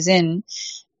Zimbabwe is in.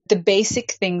 The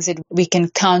basic things that we can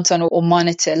count on or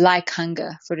monitor, like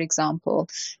hunger, for example,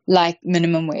 like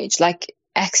minimum wage, like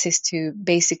access to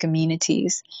basic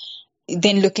amenities.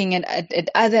 Then looking at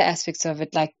other aspects of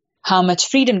it, like how much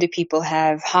freedom do people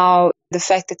have, how the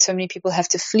fact that so many people have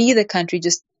to flee the country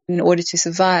just in order to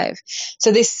survive.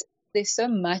 So there's so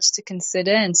much to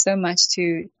consider and so much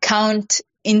to count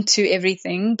into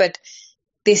everything, but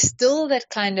there's still that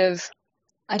kind of,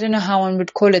 I don't know how one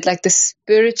would call it, like the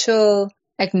spiritual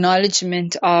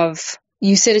acknowledgement of,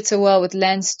 you said it so well with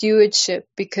land stewardship,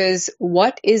 because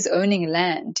what is owning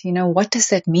land? What does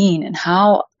that mean? And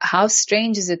how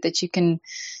strange is it that you can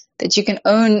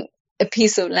own a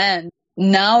piece of land?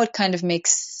 Now it kind of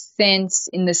makes sense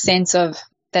in the sense of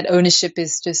that ownership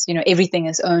is just, everything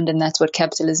is owned, and that's what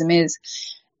capitalism is.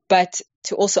 But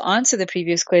to also answer the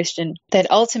previous question,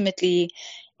 that ultimately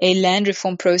a land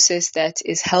reform process that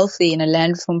is healthy and a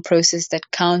land reform process that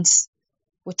counts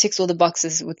or ticks all the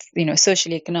boxes with,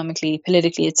 socially, economically,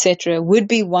 politically, etc., would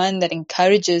be one that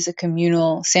encourages a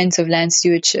communal sense of land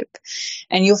stewardship.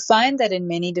 And you'll find that in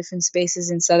many different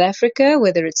spaces in South Africa,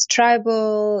 whether it's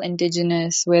tribal,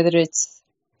 indigenous, whether it's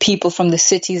people from the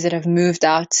cities that have moved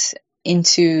out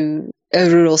into a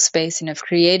rural space and have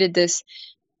created this,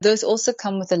 those also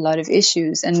come with a lot of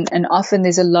issues. And often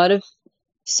there's a lot of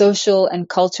social and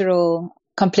cultural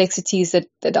complexities that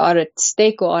are at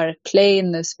stake or are at play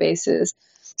in those spaces.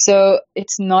 So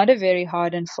it's not a very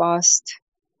hard and fast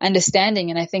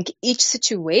understanding. And I think each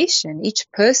situation, each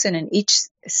person, and each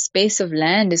space of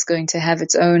land is going to have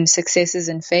its own successes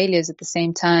and failures at the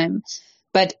same time.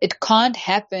 But it can't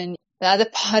happen. The other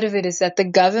part of it is that the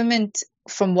government,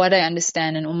 from what I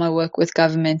understand in all my work with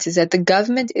government, is that the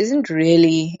government isn't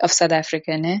really, of South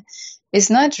Africa,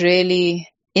 is not really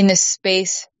in a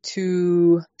space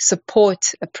to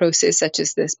support a process such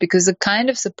as this, because the kind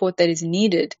of support that is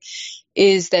needed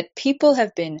is that people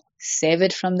have been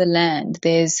severed from the land.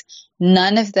 There's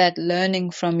none of that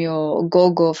learning from your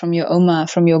gogo, from your oma,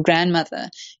 from your grandmother.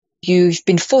 You've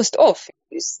been forced off.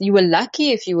 You were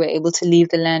lucky if you were able to leave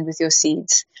the land with your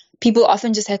seeds. People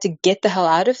often just had to get the hell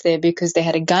out of there because they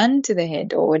had a gun to their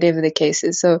head or whatever the case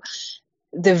is. So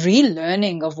the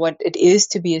relearning of what it is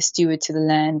to be a steward to the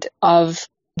land, of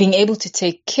being able to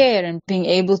take care and being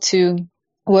able to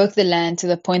work the land to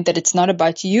the point that it's not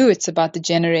about you, it's about the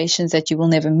generations that you will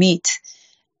never meet.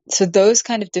 So those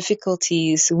kind of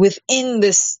difficulties within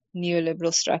this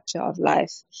neoliberal structure of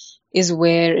life is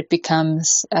where it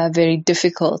becomes very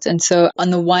difficult. And so on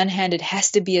the one hand, it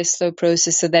has to be a slow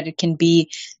process so that it can be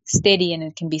steady and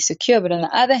it can be secure. But on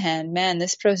the other hand, man,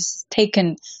 this process has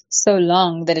taken so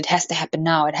long that it has to happen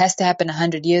now. It has to happen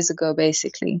 100 years ago,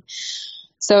 basically.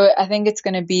 So I think it's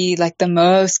going to be like the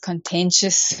most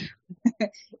contentious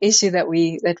issue that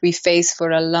we face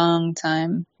for a long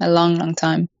time, a long, long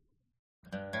time.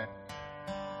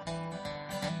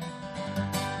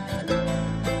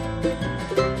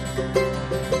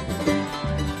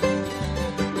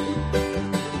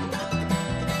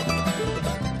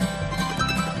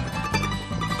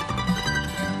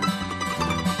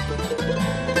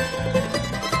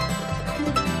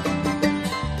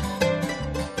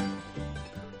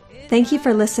 Thank you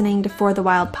for listening to For the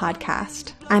Wild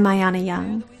podcast. I'm Ayana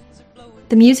Young.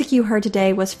 The music you heard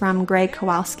today was from Greg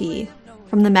Kowalski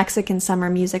from the Mexican Summer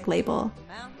Music label.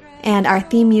 And our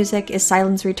theme music is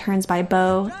Silence Returns by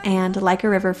Bo and Like a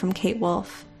River from Kate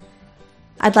Wolf.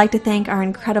 I'd like to thank our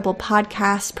incredible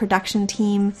podcast production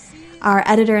team, our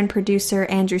editor and producer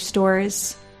Andrew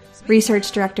Storrs,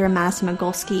 research director Madison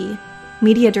Magolski,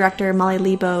 media director Molly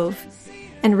Lebove,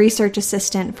 and research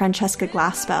assistant Francesca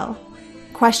Glassbell.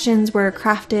 Questions were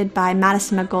crafted by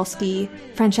Madison Magolski,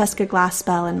 Francesca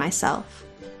Glassbell, and myself.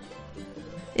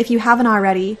 If you haven't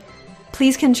already,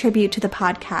 please contribute to the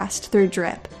podcast through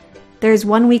Drip. There's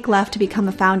 1 week left to become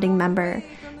a founding member,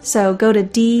 so go to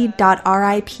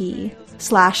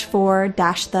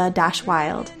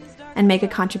d.rip/for-the-wild and make a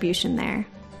contribution there.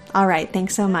 All right,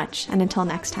 thanks so much, and until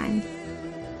next time.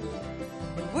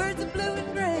 Words are blue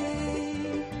and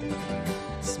gray,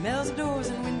 smells of doors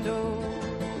and windows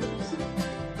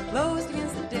closed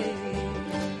against the day.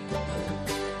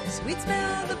 Sweet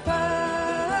smell of the pines,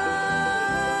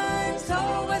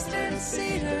 tall western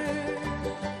cedar,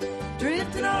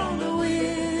 drifting on the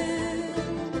wind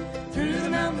through the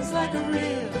mountains like a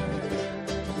river.